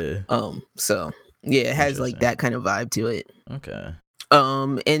possible. So yeah, it has like that kind of vibe to it. Okay.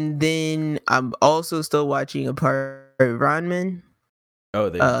 And then I'm also still watching a part of Ranman. Oh,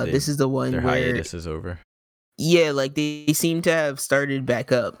 this is the one their where hiatus is over. Yeah, like they seem to have started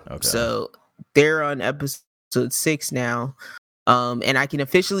back up. Okay. So they're on episode 6 now. And I can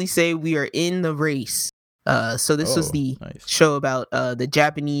officially say we are in the race. So this was the show about the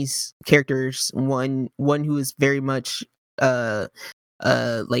Japanese characters. One who is very much like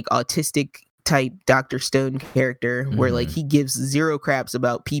autistic type Dr. Stone character, where like he gives zero craps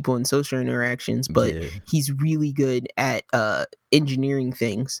about people and social interactions, but he's really good at engineering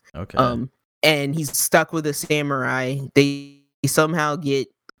things. Okay. And he's stuck with a samurai. They somehow get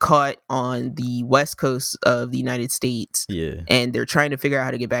caught on the west coast of the United States. And they're trying to figure out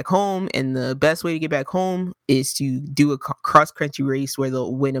how to get back home. And the best way to get back home is to do a cross-country race where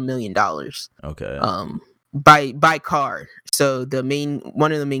they'll win $1 million. Okay. By car. So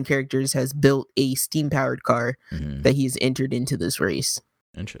one of the main characters has built a steam-powered car that he's entered into this race.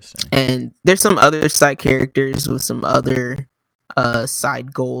 Interesting. And there's some other side characters with some other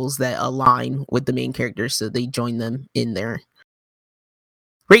side goals that align with the main characters, so they join them in their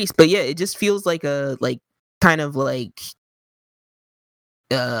race. But yeah, it just feels like a kind of like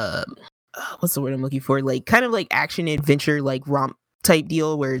what's the word I'm looking for? Like kind of like action adventure, like romp type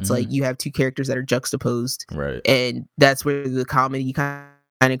deal where it's like you have two characters that are juxtaposed, right? And that's where the comedy kind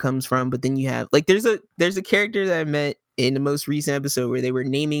of comes from. But then you have like there's a character that I met in the most recent episode where they were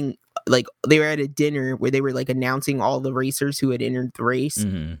naming, like they were at a dinner where they were like announcing all the racers who had entered the race,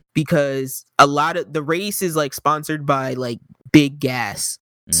 because a lot of the race is like sponsored by like big gas.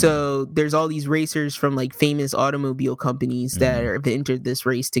 So there's all these racers from like famous automobile companies that have entered this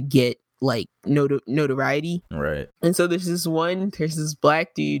race to get like notoriety, right? And so there's this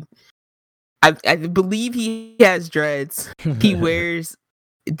black dude. I believe he has dreads. He wears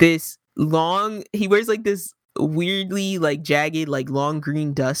like this weirdly like jagged like long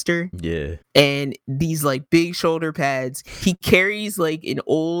green duster, and these like big shoulder pads. He carries like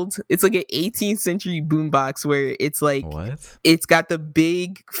it's like an 18th century boombox where it's like it's got the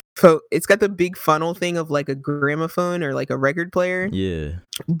big funnel thing of like a gramophone or like a record player,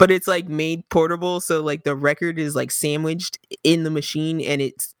 but it's like made portable, so like the record is like sandwiched in the machine, and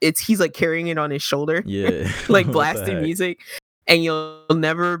he's like carrying it on his shoulder, like blasting music. And you'll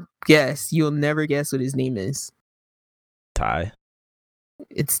never guess what his name is. Ty.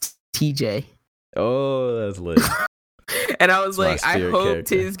 It's TJ. Oh, that's lit. And I was like, I hope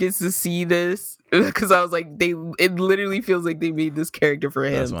Tiz gets to see this, because I was like, it literally feels like they made this character for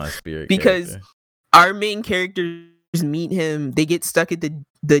him. That's my spirit because character. Our main characters meet him. They get stuck at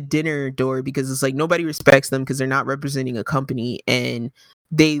the dinner door because it's like nobody respects them because they're not representing a company, and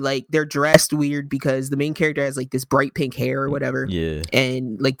they're dressed weird because the main character has like this bright pink hair or whatever,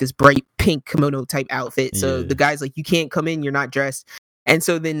 and like this bright pink kimono type outfit. So the guy's like, you can't come in, you're not dressed. And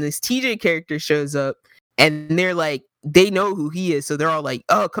so then this TJ character shows up, and they're like, they know who he is, so they're all like,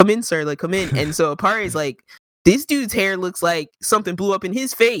 oh, come in, sir, like come in. And so Apari's like, this dude's hair looks like something blew up in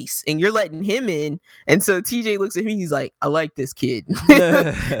his face, and you're letting him in. And so TJ looks at me, he's like, I like this kid.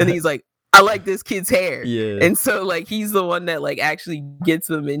 And he's like, I like this kid's hair. And so like he's the one that like actually gets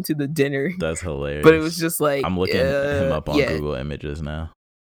them into the dinner. That's hilarious. But it was just like, I'm looking him up on Google Images now.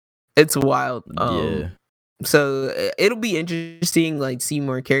 It's wild. So it'll be interesting, like see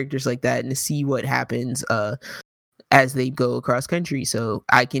more characters like that and to see what happens as they go across country. So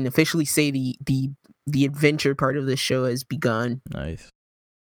I can officially say the adventure part of the show has begun. Nice.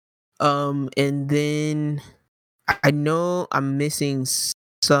 And then I know I'm missing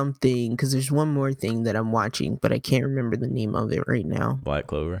something because there's one more thing that I'm watching, but I can't remember the name of it right now. Black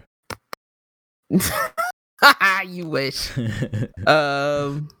Clover. You wish.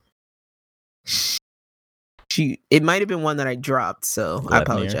 Shoot, it might have been one that I dropped, so Gleipnir? I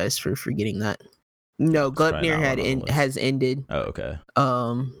apologize for forgetting that. No, Gleipnir has ended. Oh, okay.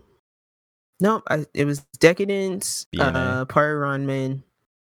 No, it was Decadence, Pyronman.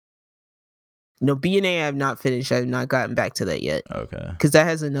 No, BNA I have not finished. I have not gotten back to that yet. Okay. Because that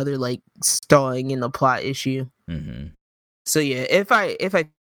has another like stalling in the plot issue. So yeah, if I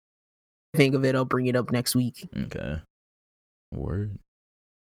think of it, I'll bring it up next week. Okay. Word.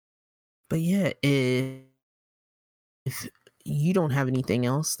 But yeah, if you don't have anything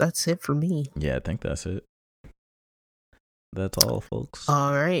else, that's it for me. Yeah, I think that's it. That's all, folks.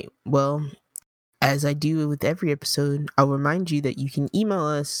 All right. Well, as I do with every episode, I'll remind you that you can email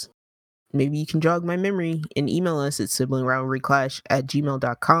us maybe you can jog my memory and email us at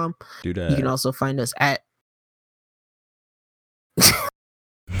siblingrivalryclash@gmail.com. Do that. You can also find us at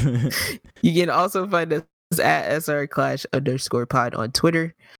you can also find us at srclash_pod on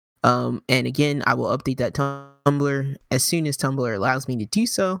Twitter. And again, I will update that Tumblr as soon as Tumblr allows me to do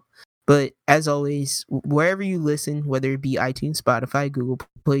so. But as always, wherever you listen, whether it be iTunes, Spotify, Google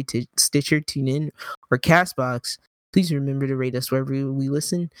Play, Stitcher, TuneIn, or Castbox, please remember to rate us wherever we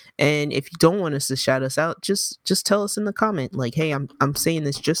listen. And if you don't want us to shout us out, just tell us in the comment, like, hey, I'm saying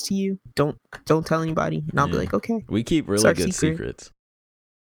this just to you. Don't tell anybody. And I'll be like, okay. We keep really good secrets.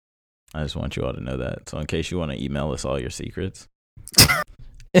 I just want you all to know that. So in case you want to email us all your secrets,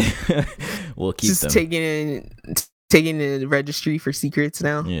 we'll keep them. Just taking the registry for secrets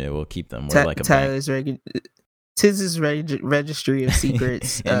now. Yeah, we'll keep them. We're like a Tyler's Tiz's registry of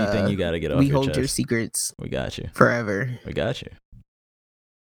secrets. Anything you gotta get off your chest. We hold your secrets. We got you. Forever. We got you.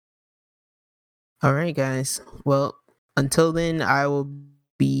 All right, guys. Well, until then, I will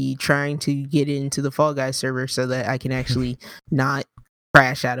be trying to get into the Fall Guys server so that I can actually not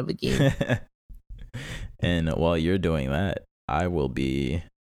crash out of a game. And while you're doing that, I will be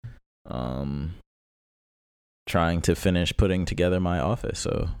trying to finish putting together my office,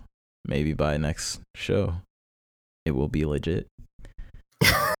 so maybe by next show it will be legit.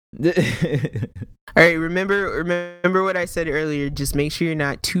 All right, remember what I said earlier. Just make sure you're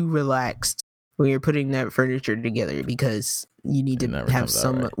not too relaxed when you're putting that furniture together, because you need to have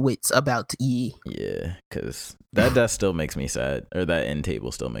some wits about you. Yeah, because that desk still makes me sad, or that end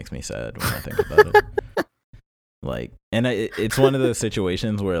table still makes me sad when I think about it. Like, and it's one of those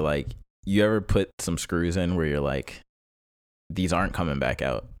situations where, like, you ever put some screws in where you're like, these aren't coming back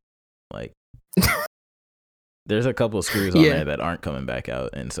out. Like, there's a couple of screws on there that aren't coming back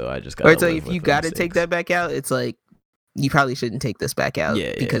out, and so I just got. Or it's like, if you got to take that back out, it's like, you probably shouldn't take this back out,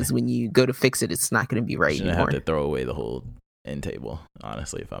 because when you go to fix it, it's not going to be right anymore. Have to throw away the whole end table,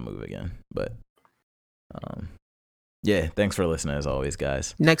 honestly, if I move again. But yeah, thanks for listening as always,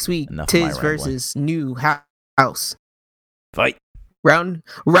 guys. Next week, Tiz versus New House. Fight. Round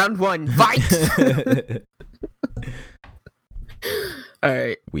 1, fight. All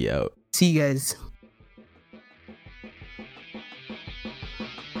right, we out. See you guys.